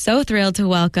am so thrilled to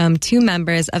welcome two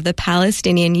members of the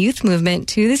Palestinian Youth Movement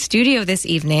to the studio this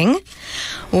evening.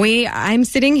 I'm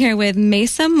sitting here with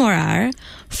Mesa Morar,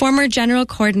 former general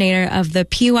coordinator of the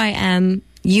PYM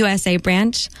USA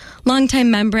branch, longtime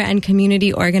member and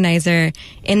community organizer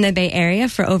in the Bay Area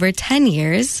for over 10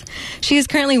 years. She is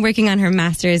currently working on her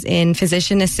master's in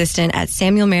physician assistant at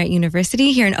Samuel Merritt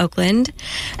University here in Oakland.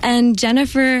 And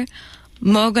Jennifer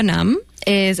Mogonam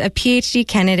is a PhD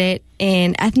candidate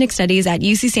in ethnic studies at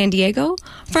UC San Diego,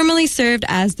 formerly served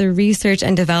as the research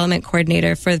and development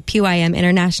coordinator for PYM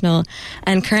International,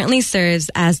 and currently serves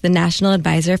as the national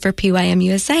advisor for PYM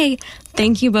USA.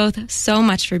 Thank you both so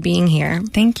much for being here.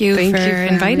 Thank you for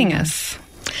inviting us.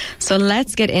 So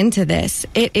let's get into this.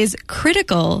 It is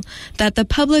critical that the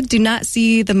public do not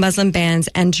see the Muslim bans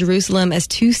and Jerusalem as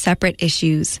two separate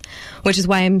issues, which is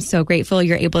why I'm so grateful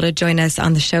you're able to join us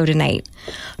on the show tonight.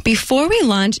 Before we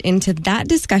launch into that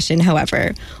discussion,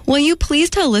 however, will you please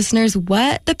tell listeners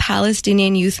what the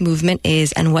Palestinian Youth Movement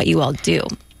is and what you all do?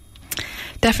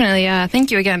 Definitely. Thank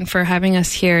you again for having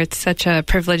us here. It's such a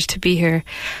privilege to be here.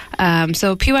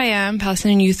 So PYM,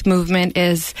 Palestinian Youth Movement,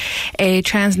 is a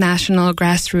transnational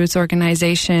grassroots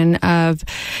organization of,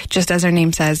 just as our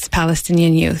name says,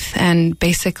 Palestinian youth. And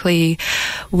basically,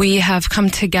 we have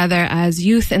come together as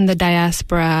youth in the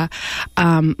diaspora,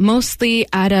 mostly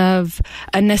out of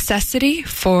a necessity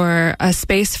for a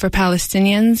space for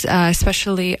Palestinians,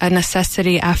 especially a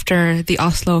necessity after the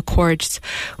Oslo Accords,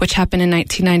 which happened in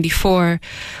 1994,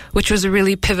 which was a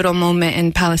really pivotal moment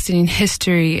in Palestinian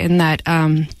history in that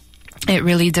it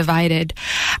really divided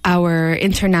our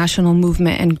international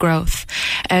movement and growth.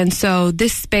 And so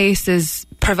this space is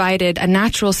provided a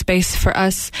natural space for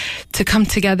us to come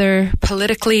together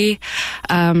politically,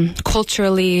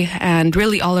 culturally, and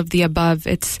really all of the above.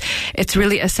 It's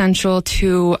really essential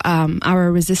to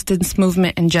our resistance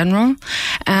movement in general,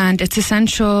 and it's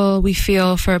essential, we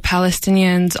feel, for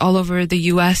Palestinians all over the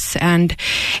U.S. and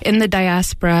in the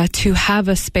diaspora to have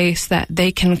a space that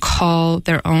they can call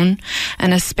their own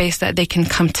and a space that they can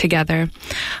come together.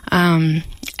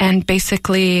 And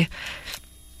basically,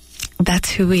 that's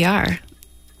who we are.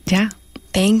 Yeah.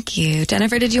 Thank you.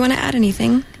 Jennifer, did you want to add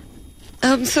anything?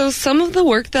 So some of the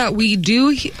work that we do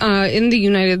in the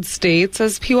United States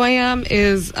as PYM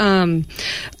is,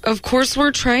 of course,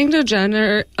 we're trying to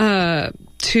generate a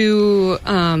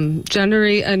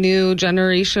new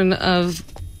generation of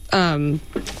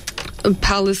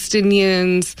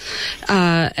Palestinians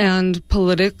and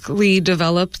politically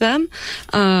develop them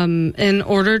in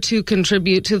order to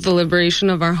contribute to the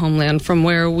liberation of our homeland from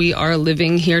where we are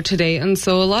living here today. And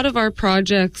so a lot of our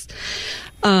projects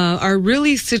are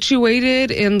really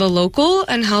situated in the local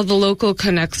and how the local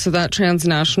connects to that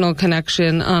transnational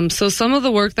connection. So some of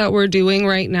the work that we're doing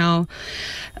right now,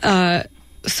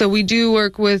 so we do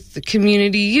work with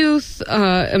community youth,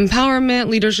 empowerment,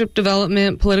 leadership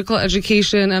development, political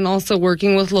education, and also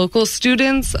working with local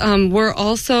students. We're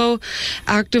also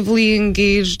actively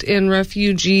engaged in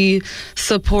refugee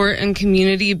support and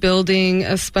community building,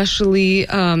 especially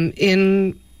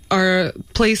in are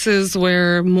places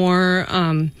where more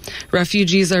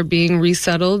refugees are being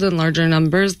resettled in larger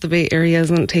numbers. The Bay Area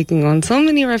isn't taking on so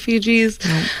many refugees,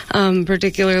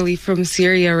 particularly from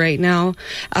Syria right now,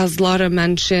 as Lara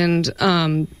mentioned.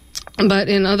 But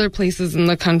in other places in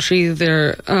the country,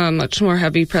 they're much more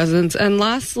heavy presence. And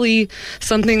lastly,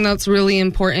 something that's really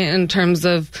important in terms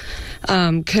of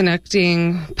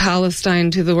connecting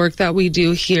Palestine to the work that we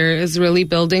do here is really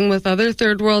building with other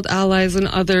third world allies and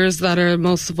others that are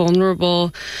most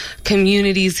vulnerable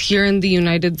communities here in the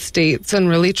United States, and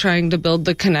really trying to build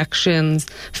the connections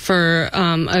for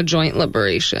a joint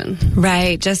liberation.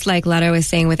 Right. Just like Lara was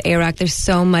saying with AROC, there's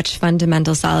so much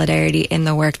fundamental solidarity in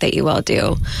the work that you all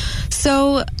do.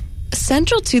 So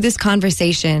central to this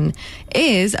conversation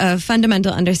is a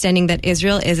fundamental understanding that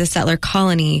Israel is a settler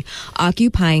colony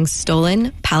occupying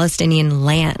stolen Palestinian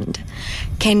land.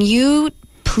 Can you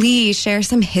please share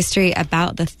some history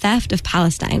about the theft of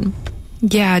Palestine?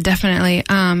 Yeah, definitely.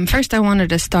 First, I wanted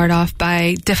to start off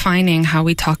by defining how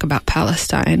we talk about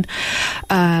Palestine.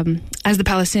 As the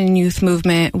Palestinian Youth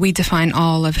Movement, we define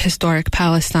all of historic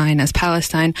Palestine as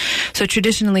Palestine. So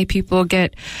traditionally, people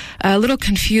get a little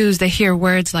confused. They hear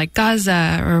words like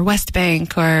Gaza or West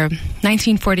Bank or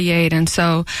 1948. And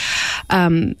so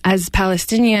as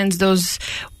Palestinians,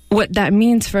 what that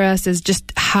means for us is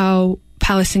just how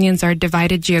Palestinians are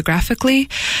divided geographically.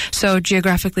 So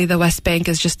geographically, the West Bank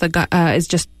is just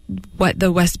what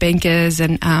the West Bank is,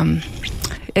 and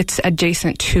it's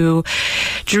adjacent to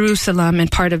Jerusalem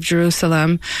and part of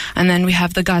Jerusalem. And then we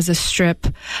have the Gaza Strip,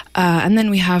 and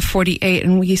then we have 48,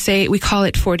 and we call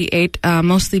it 48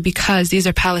 mostly because these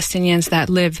are Palestinians that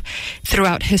live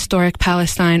throughout historic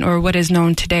Palestine, or what is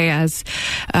known today as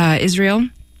Israel.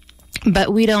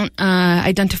 But we don't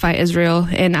identify Israel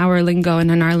in our lingo and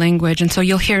in our language. And so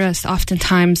you'll hear us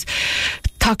oftentimes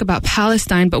talk about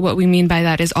Palestine, but what we mean by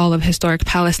that is all of historic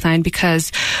Palestine,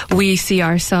 because we see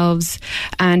ourselves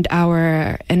and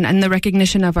the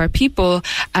recognition of our people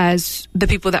as the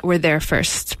people that were there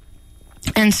first.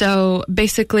 And so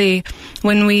basically,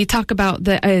 when we talk about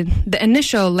the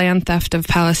initial land theft of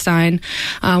Palestine,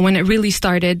 when it really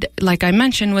started, like I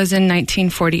mentioned, was in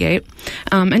 1948.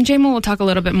 And Jamal will talk a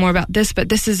little bit more about this, but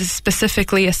this is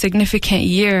specifically a significant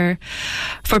year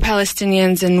for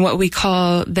Palestinians in what we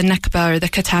call the Nakba, or the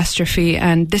catastrophe.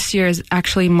 And this year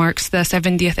actually marks the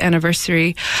 70th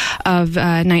anniversary of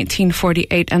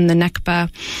 1948 and the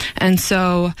Nakba. And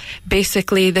so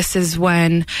basically, this is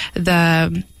when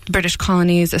the British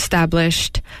colonies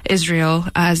established Israel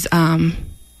as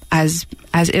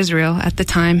Israel at the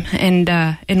time, and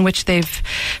in which they've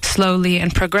slowly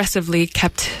and progressively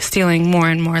kept stealing more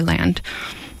and more land.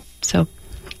 So,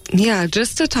 yeah,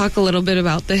 just to talk a little bit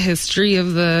about the history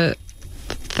of the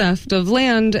theft of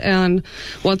land and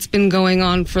what's been going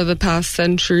on for the past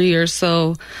century or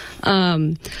so.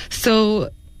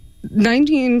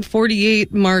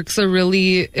 1948 marks a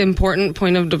really important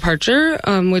point of departure,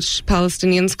 which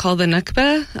Palestinians call the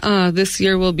Nakba. This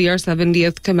year will be our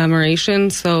 70th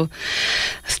commemoration, so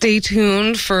stay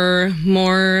tuned for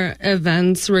more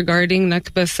events regarding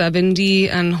Nakba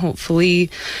 70, and hopefully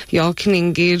y'all can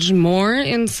engage more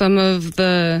in some of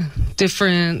the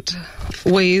different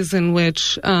ways in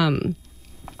which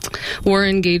we're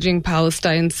engaging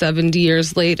Palestine 70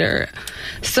 years later.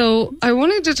 So I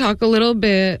wanted to talk a little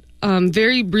bit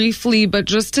very briefly, but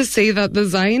just to say that the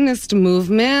Zionist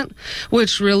movement,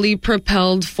 which really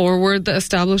propelled forward the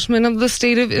establishment of the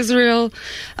State of Israel,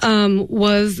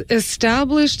 was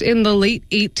established in the late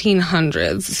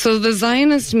 1800s. So the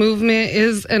Zionist movement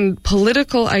is a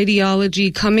political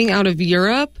ideology coming out of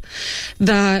Europe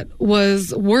that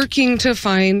was working to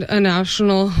find a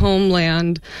national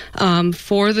homeland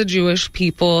for the Jewish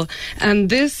people. And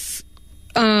this,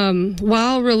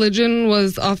 while religion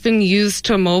was often used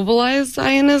to mobilize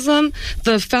Zionism,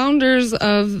 the founders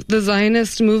of the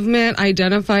Zionist movement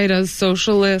identified as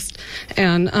socialist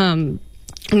and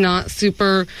not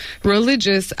super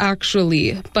religious,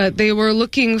 actually, but they were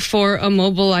looking for a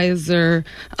mobilizer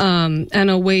and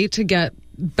a way to get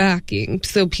backing,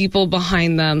 so people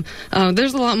behind them.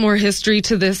 There's a lot more history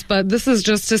to this, but this is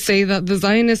just to say that the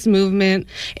Zionist movement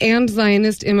and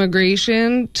Zionist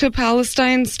immigration to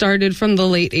Palestine started from the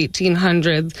late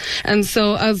 1800s. And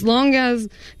so as long as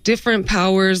different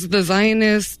powers, the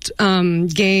Zionist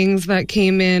gangs that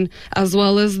came in, as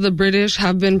well as the British,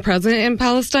 have been present in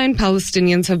Palestine,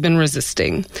 Palestinians have been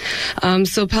resisting.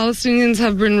 So Palestinians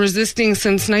have been resisting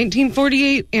since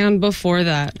 1948 and before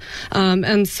that.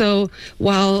 And so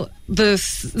while the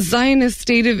Zionist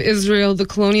state of Israel, the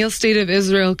colonial state of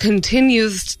Israel,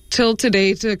 continues till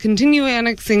today to continue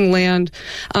annexing land,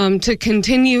 to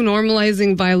continue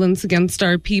normalizing violence against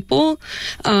our people,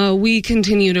 we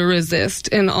continue to resist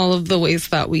in all of the ways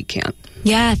that we can.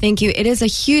 Yeah, thank you. It is a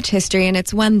huge history, and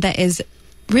it's one that is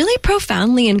really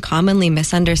profoundly and commonly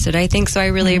misunderstood, I think. So I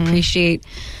really appreciate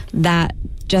that,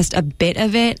 just a bit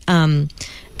of it.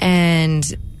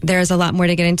 And there's a lot more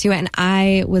to get into. And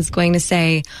I was going to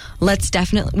say,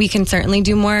 we can certainly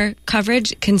do more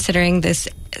coverage considering this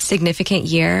significant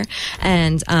year.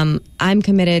 And I'm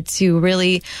committed to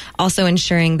really also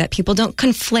ensuring that people don't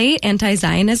conflate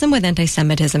anti-Zionism with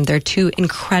anti-Semitism. They're two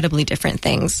incredibly different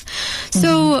things.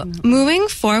 So moving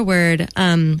forward,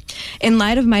 in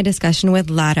light of my discussion with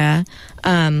Lara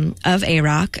of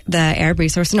AROC, the Arab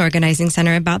Resource and Organizing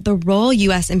Center, about the role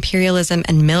U.S. imperialism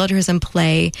and militarism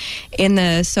play in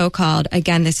the so-called,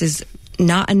 again, this is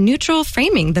not a neutral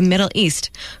framing, the Middle East.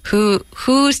 Who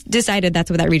decided that's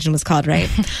what that region was called, right?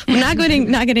 We're not getting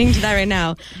into that right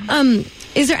now.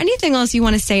 Is there anything else you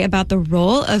want to say about the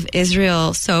role of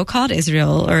Israel, so-called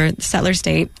Israel, or settler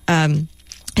state,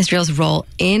 Israel's role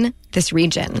in this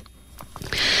region?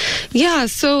 Yeah,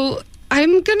 so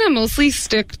I'm going to mostly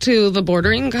stick to the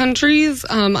bordering countries.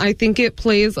 I think it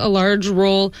plays a large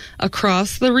role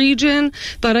across the region,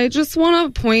 but I just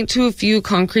want to point to a few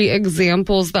concrete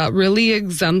examples that really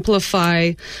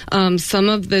exemplify some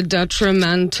of the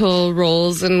detrimental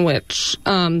roles in which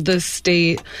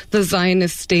the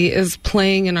Zionist state is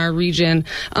playing in our region.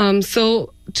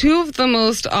 So two of the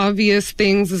most obvious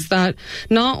things is that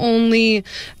not only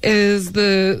is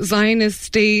the Zionist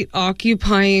state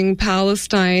occupying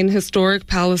Palestine, historic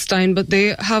Palestine, but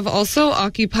they have also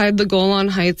occupied the Golan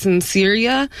Heights in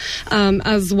Syria,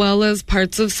 as well as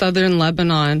parts of southern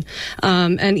Lebanon.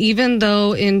 And even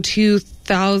though in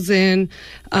 2000,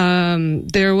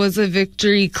 there was a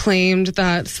victory claimed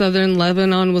that southern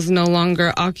Lebanon was no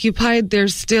longer occupied, there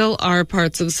still are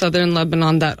parts of southern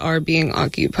Lebanon that are being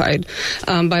occupied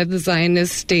by the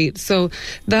Zionist state. So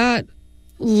that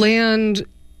land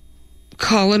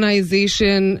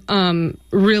colonization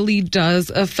really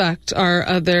does affect our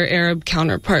other Arab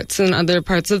counterparts in other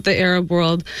parts of the Arab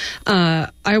world. I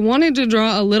wanted to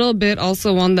draw a little bit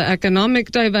also on the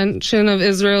economic dimension of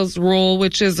Israel's role,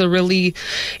 which is a really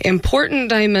important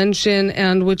dimension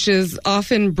and which is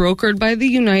often brokered by the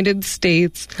United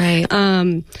States. Right.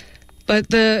 But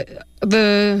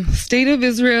the state of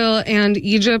Israel and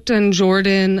Egypt and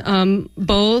Jordan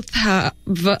both have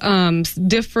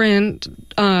different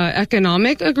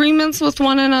economic agreements with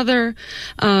one another.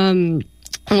 One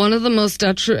of the most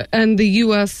and the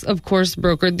U.S., of course,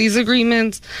 brokered these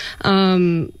agreements.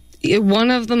 One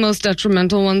of the most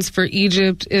detrimental ones for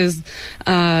Egypt is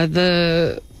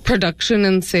the production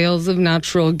and sales of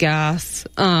natural gas.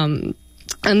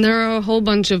 And there are a whole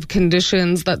bunch of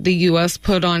conditions that the U.S.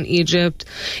 put on Egypt,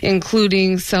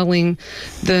 including selling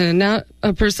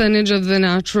a percentage of the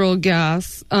natural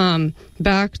gas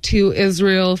back to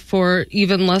Israel for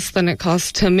even less than it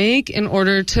costs to make in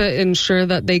order to ensure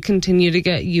that they continue to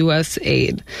get U.S.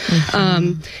 aid.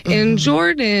 In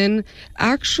Jordan,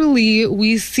 actually,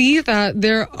 we see that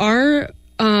there are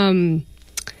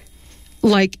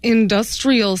like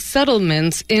industrial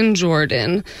settlements in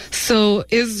Jordan. So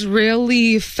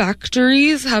Israeli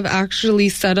factories have actually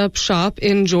set up shop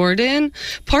in Jordan,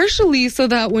 partially so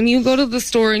that when you go to the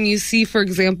store and you see, for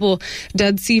example,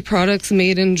 Dead Sea products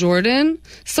made in Jordan,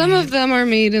 some of them are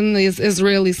made in these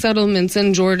Israeli settlements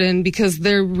in Jordan because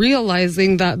they're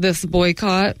realizing that this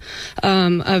boycott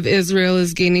of Israel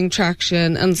is gaining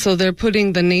traction. And so they're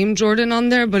putting the name Jordan on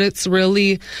there, but it's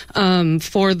really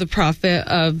for the profit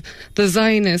of the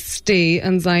Zionist state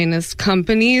and Zionist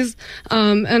companies.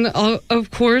 And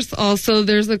of course, also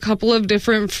there's a couple of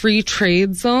different free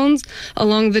trade zones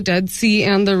along the Dead Sea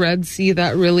and the Red Sea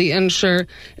that really ensure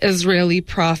Israeli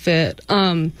profit.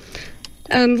 And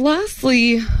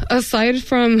lastly, aside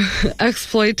from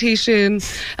exploitation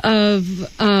of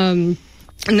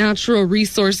natural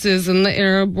resources in the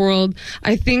Arab world,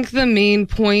 I think the main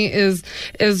point is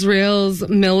Israel's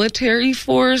military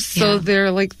force. So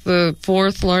they're like the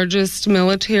 4th largest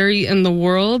military in the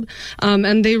world.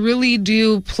 And they really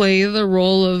do play the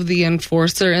role of the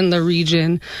enforcer in the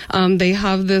region. They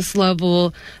have this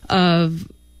level of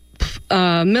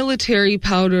military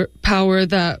power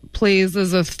that plays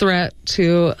as a threat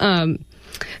to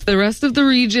the rest of the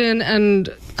region and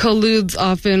colludes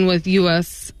often with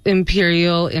U.S.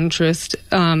 imperial interest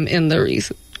in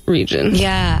the region.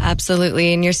 Yeah,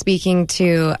 absolutely. And you're speaking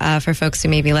to, for folks who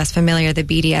may be less familiar, the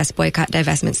BDS Boycott,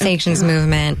 Divestment, Sanctions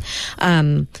movement,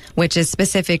 which is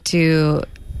specific to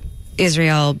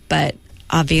Israel, but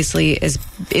obviously is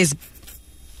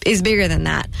bigger than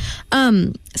that.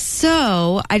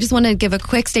 So I just want to give a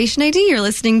quick station ID. You're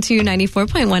listening to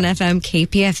 94.1 FM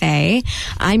KPFA.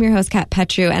 I'm your host, Kat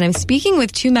Petru, and I'm speaking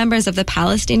with 2 members of the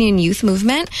Palestinian Youth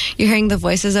Movement. You're hearing the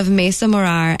voices of Mesa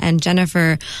Morar and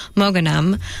Jennifer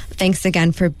Moganum. Thanks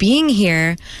again for being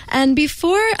here. And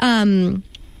before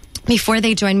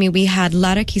they joined me, we had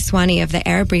Lara Kiswani of the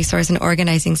Arab Resource and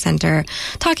Organizing Center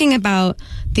talking about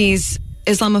these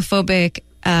Islamophobic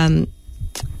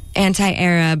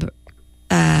anti-Arab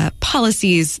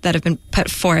policies that have been put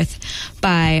forth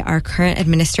by our current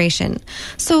administration.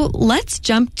 So let's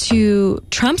jump to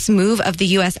Trump's move of the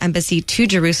U.S. Embassy to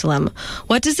Jerusalem.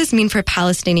 What does this mean for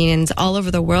Palestinians all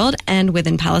over the world and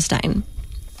within Palestine?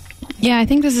 Yeah, I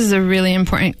think this is a really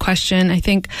important question. I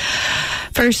think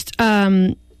first,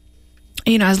 as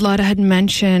Lara had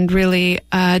mentioned, really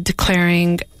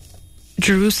declaring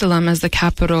Jerusalem as the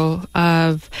capital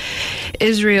of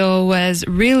Israel was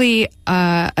really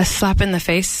a slap in the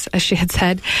face, as she had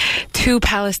said, to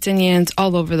Palestinians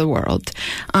all over the world.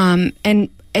 And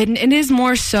it is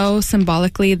more so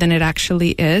symbolically than it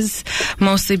actually is,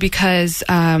 mostly because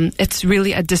it's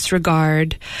really a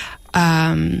disregard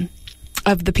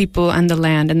of the people and the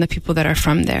land and the people that are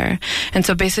from there. And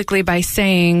so basically by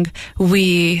saying,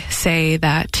 we say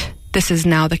that this is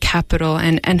now the capital,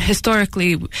 and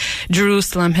historically,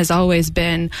 Jerusalem has always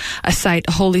been a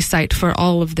holy site for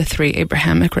all of the 3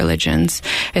 Abrahamic religions.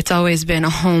 It's always been a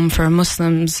home for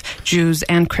Muslims, Jews,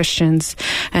 and Christians.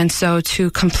 And so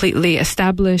to completely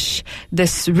establish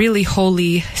this really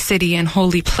holy city and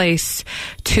holy place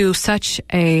to such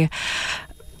a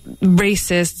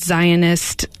racist,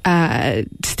 Zionist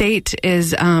state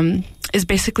is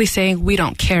basically saying we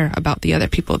don't care about the other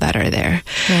people that are there.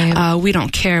 Right. We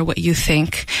don't care what you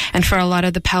think. And for a lot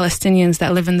of the Palestinians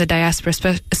that live in the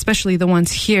diaspora, especially the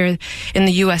ones here in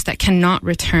the U.S. that cannot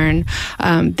return,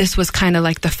 this was kind of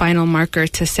like the final marker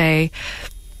to say,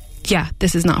 yeah,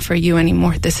 this is not for you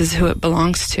anymore. This is who it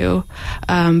belongs to.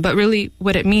 But really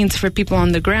what it means for people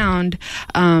on the ground,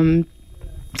 and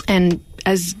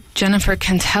as Jennifer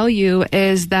can tell you,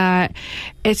 is that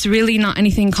it's really not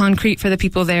anything concrete for the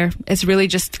people there. It's really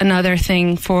just another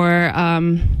thing for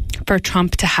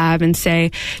Trump to have and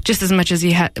say, just as much as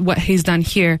what he's done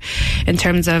here in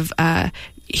terms of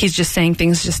he's just saying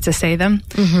things just to say them.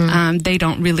 Mm-hmm. They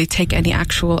don't really take any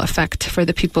actual effect for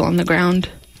the people on the ground.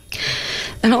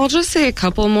 And I'll just say a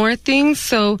couple more things.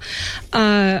 So,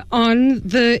 on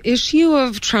the issue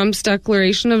of Trump's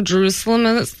declaration of Jerusalem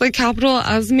as the capital,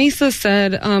 as Mesa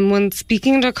said, when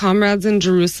speaking to comrades in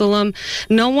Jerusalem,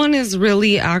 no one is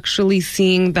really actually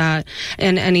seeing that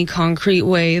in any concrete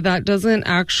way. That doesn't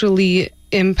actually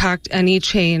impact any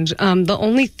change. The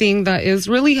only thing that is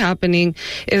really happening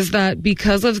is that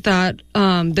because of that,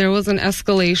 there was an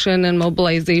escalation in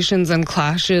mobilizations and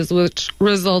clashes, which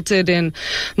resulted in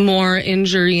more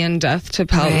injury and death to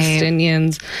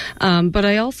Palestinians. Right. But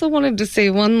I also wanted to say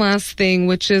one last thing,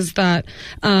 which is that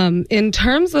in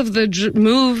terms of the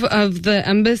move of the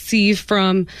embassy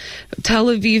from Tel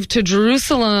Aviv to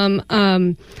Jerusalem,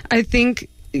 I think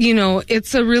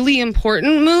it's a really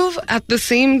important move. At the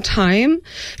same time,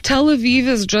 Tel Aviv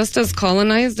is just as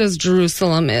colonized as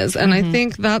Jerusalem is. And I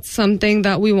think that's something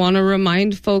that we want to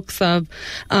remind folks of,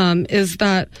 is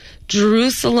that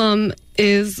Jerusalem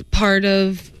is part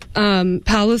of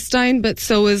Palestine, but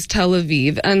so is Tel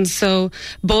Aviv. And so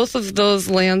both of those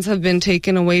lands have been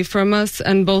taken away from us,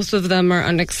 and both of them are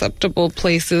unacceptable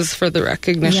places for the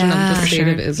recognition of the state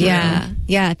of Israel.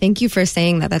 Yeah. Thank you for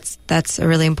saying that. That's a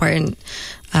really important.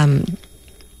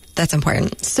 That's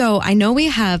important. So I know we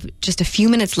have just a few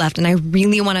minutes left, and I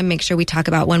really want to make sure we talk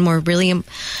about one more really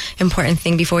important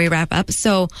thing before we wrap up.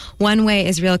 So one way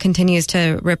Israel continues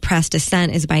to repress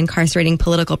dissent is by incarcerating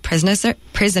political prisoners.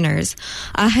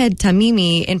 Ahed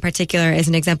Tamimi, in particular, is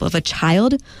an example of a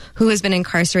child who has been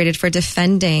incarcerated for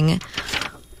defending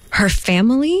her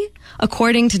family.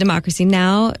 According to Democracy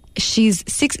Now!, she's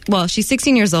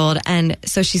 16 years old, and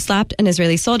so she slapped an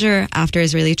Israeli soldier after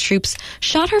Israeli troops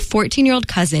shot her 14-year-old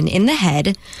cousin in the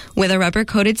head with a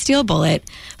rubber-coated steel bullet,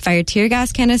 fired tear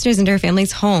gas canisters into her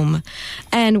family's home.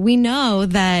 And we know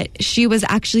that she was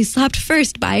actually slapped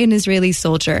first by an Israeli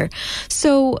soldier.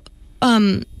 So,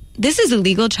 this is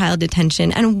illegal child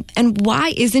detention, and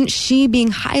why isn't she being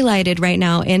highlighted right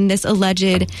now in this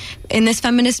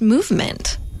feminist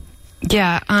movement?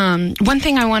 Yeah, one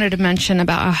thing I wanted to mention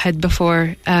about Ahed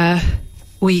before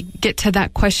we get to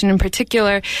that question in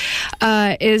particular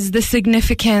is the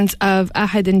significance of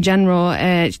Ahed in general.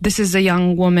 This is a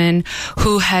young woman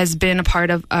who has been a part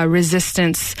of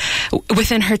resistance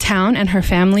within her town and her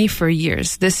family for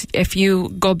years. If you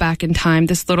go back in time,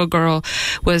 this little girl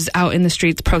was out in the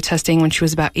streets protesting when she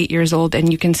was about 8 years old,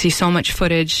 and you can see so much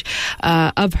footage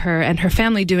of her and her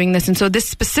family doing this. And so this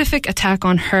specific attack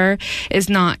on her is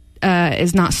not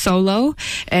solo,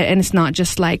 and it's not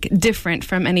just like different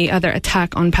from any other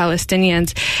attack on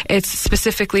Palestinians. It's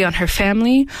specifically on her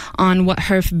family, on what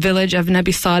her village of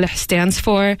Nabi Saleh stands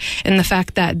for, and the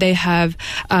fact that they have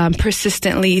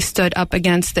persistently stood up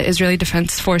against the Israeli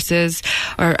Defense Forces,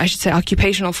 or I should say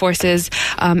occupational forces,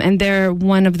 and they're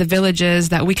one of the villages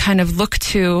that we kind of look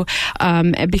to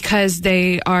because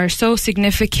they are so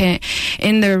significant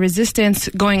in their resistance,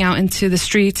 going out into the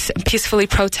streets, peacefully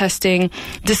protesting,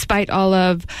 despite all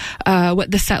of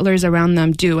what the settlers around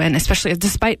them do, and especially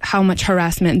despite how much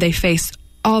harassment they face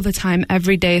all the time,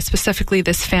 every day, specifically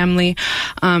this family.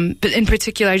 But in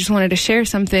particular, I just wanted to share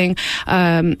something.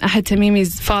 Ahed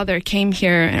Tamimi's father came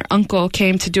here, and uncle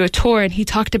came to do a tour, and he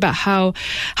talked about how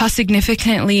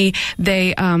significantly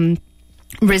they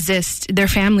resist, their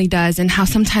family does, and how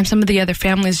sometimes some of the other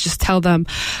families just tell them,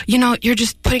 you're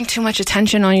just putting too much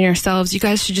attention on yourselves, you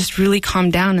guys should just really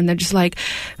calm down. And they're just like,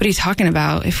 what are you talking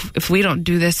about? If we don't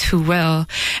do this, who will?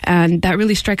 And that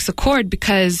really strikes a chord,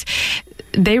 because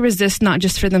they resist not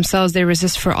just for themselves, they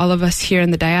resist for all of us here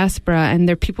in the diaspora, and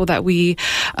they're people that we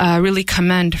really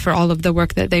commend for all of the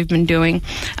work that they've been doing.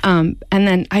 And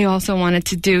then I also wanted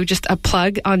to do just a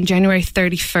plug. On January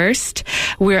 31st,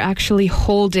 we're actually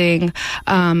holding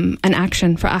an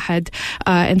action for Ahed,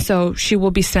 and so she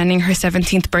will be spending her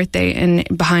 17th birthday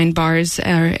behind bars,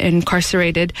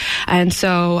 incarcerated. And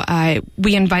so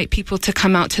we invite people to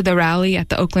come out to the rally at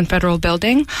the Oakland Federal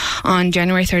Building on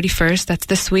January 31st. That's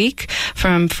this week,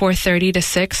 from 4:30 to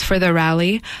 6 for the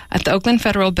rally at the Oakland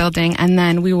Federal Building. And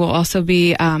then we will also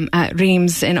be at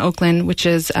Reams in Oakland, which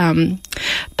is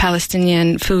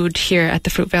Palestinian food here at the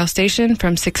Fruitvale Station,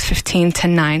 from 6:15 to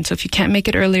 9. So if you can't make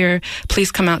it earlier,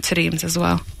 please come out to Reams as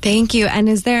well. Thank you. And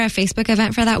is there a Facebook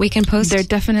event for that we can post? There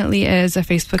definitely is a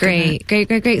Facebook event.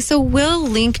 Great. So we'll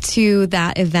link to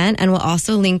that event, and we'll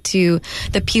also link to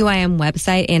the PYM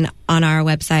website on our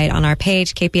website, on our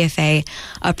page,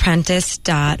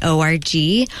 kpfaapprentice.org.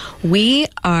 We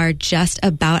are just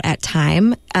about at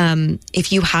time.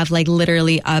 If you have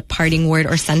literally a parting word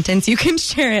or sentence, you can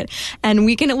share it, and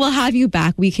we'll have you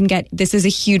back. This is a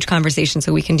huge conversation,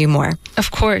 so we can do more.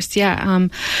 Of course, yeah.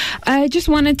 I just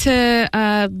wanted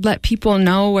to let people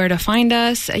know where to find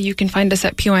us. You can find us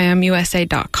at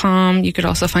pymusa.com. You could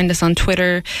also find us on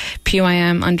Twitter,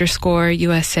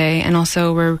 PYM_USA, and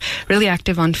also we're really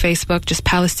active on Facebook, just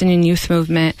Palestinian Youth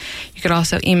Movement. You could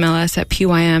also email us at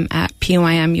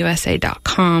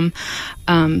pym@pymusa.com.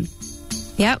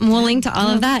 Yep, and we'll link to all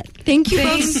of that. Thank you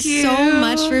folks so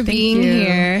much for being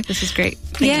here. This is great.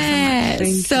 Thank you so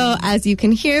much. So as you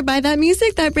can hear by that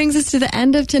music, that brings us to the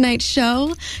end of tonight's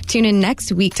show. Tune in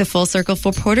next week to Full Circle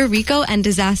for Puerto Rico and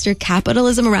Disaster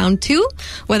Capitalism Round 2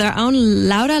 with our own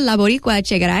Laura La Boricua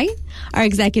Echegaray. Our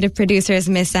executive producer is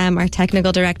Miss M. Our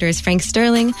technical director is Frank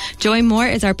Sterling. Joy Moore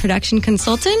is our production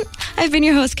consultant. I've been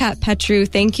your host, Kat Petru.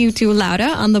 Thank you to Laura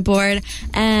on the board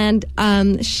and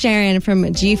Sharon from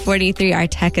G43, our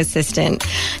tech assistant.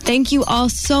 Thank you all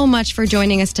so much for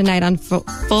joining us tonight on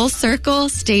Full Circle.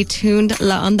 Stay tuned.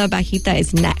 La Onda Bajita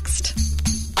is next.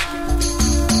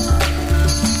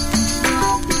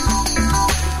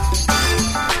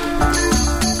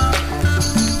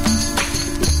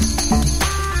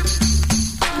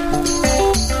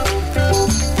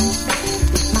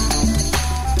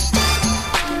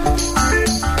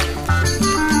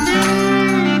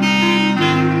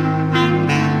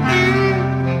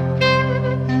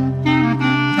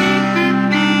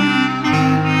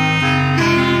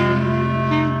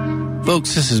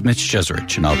 Folks, this is Mitch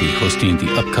Jeserich, and I'll be hosting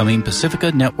the upcoming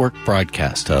Pacifica Network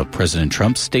broadcast of President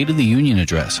Trump's State of the Union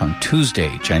address on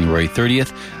Tuesday, January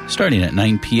 30th, starting at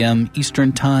 9 p.m.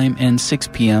 Eastern Time and 6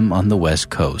 p.m. on the West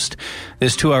Coast.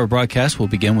 This 2-hour broadcast will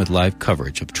begin with live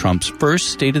coverage of Trump's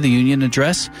first State of the Union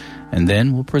address, and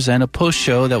then we'll present a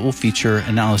post-show that will feature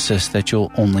analysis that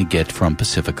you'll only get from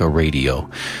Pacifica Radio.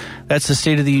 That's the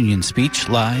State of the Union speech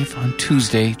live on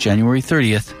Tuesday, January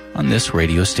 30th on this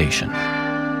radio station.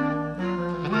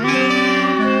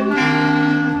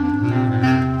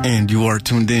 And you are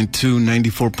tuned in to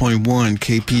 94.1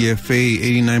 KPFA,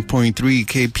 89.3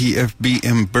 KPFB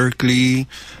in Berkeley,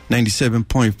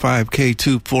 97.5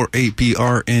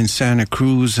 K248BR in Santa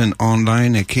Cruz, and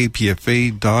online at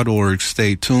kpfa.org.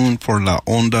 Stay tuned for La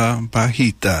Onda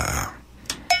Bajita.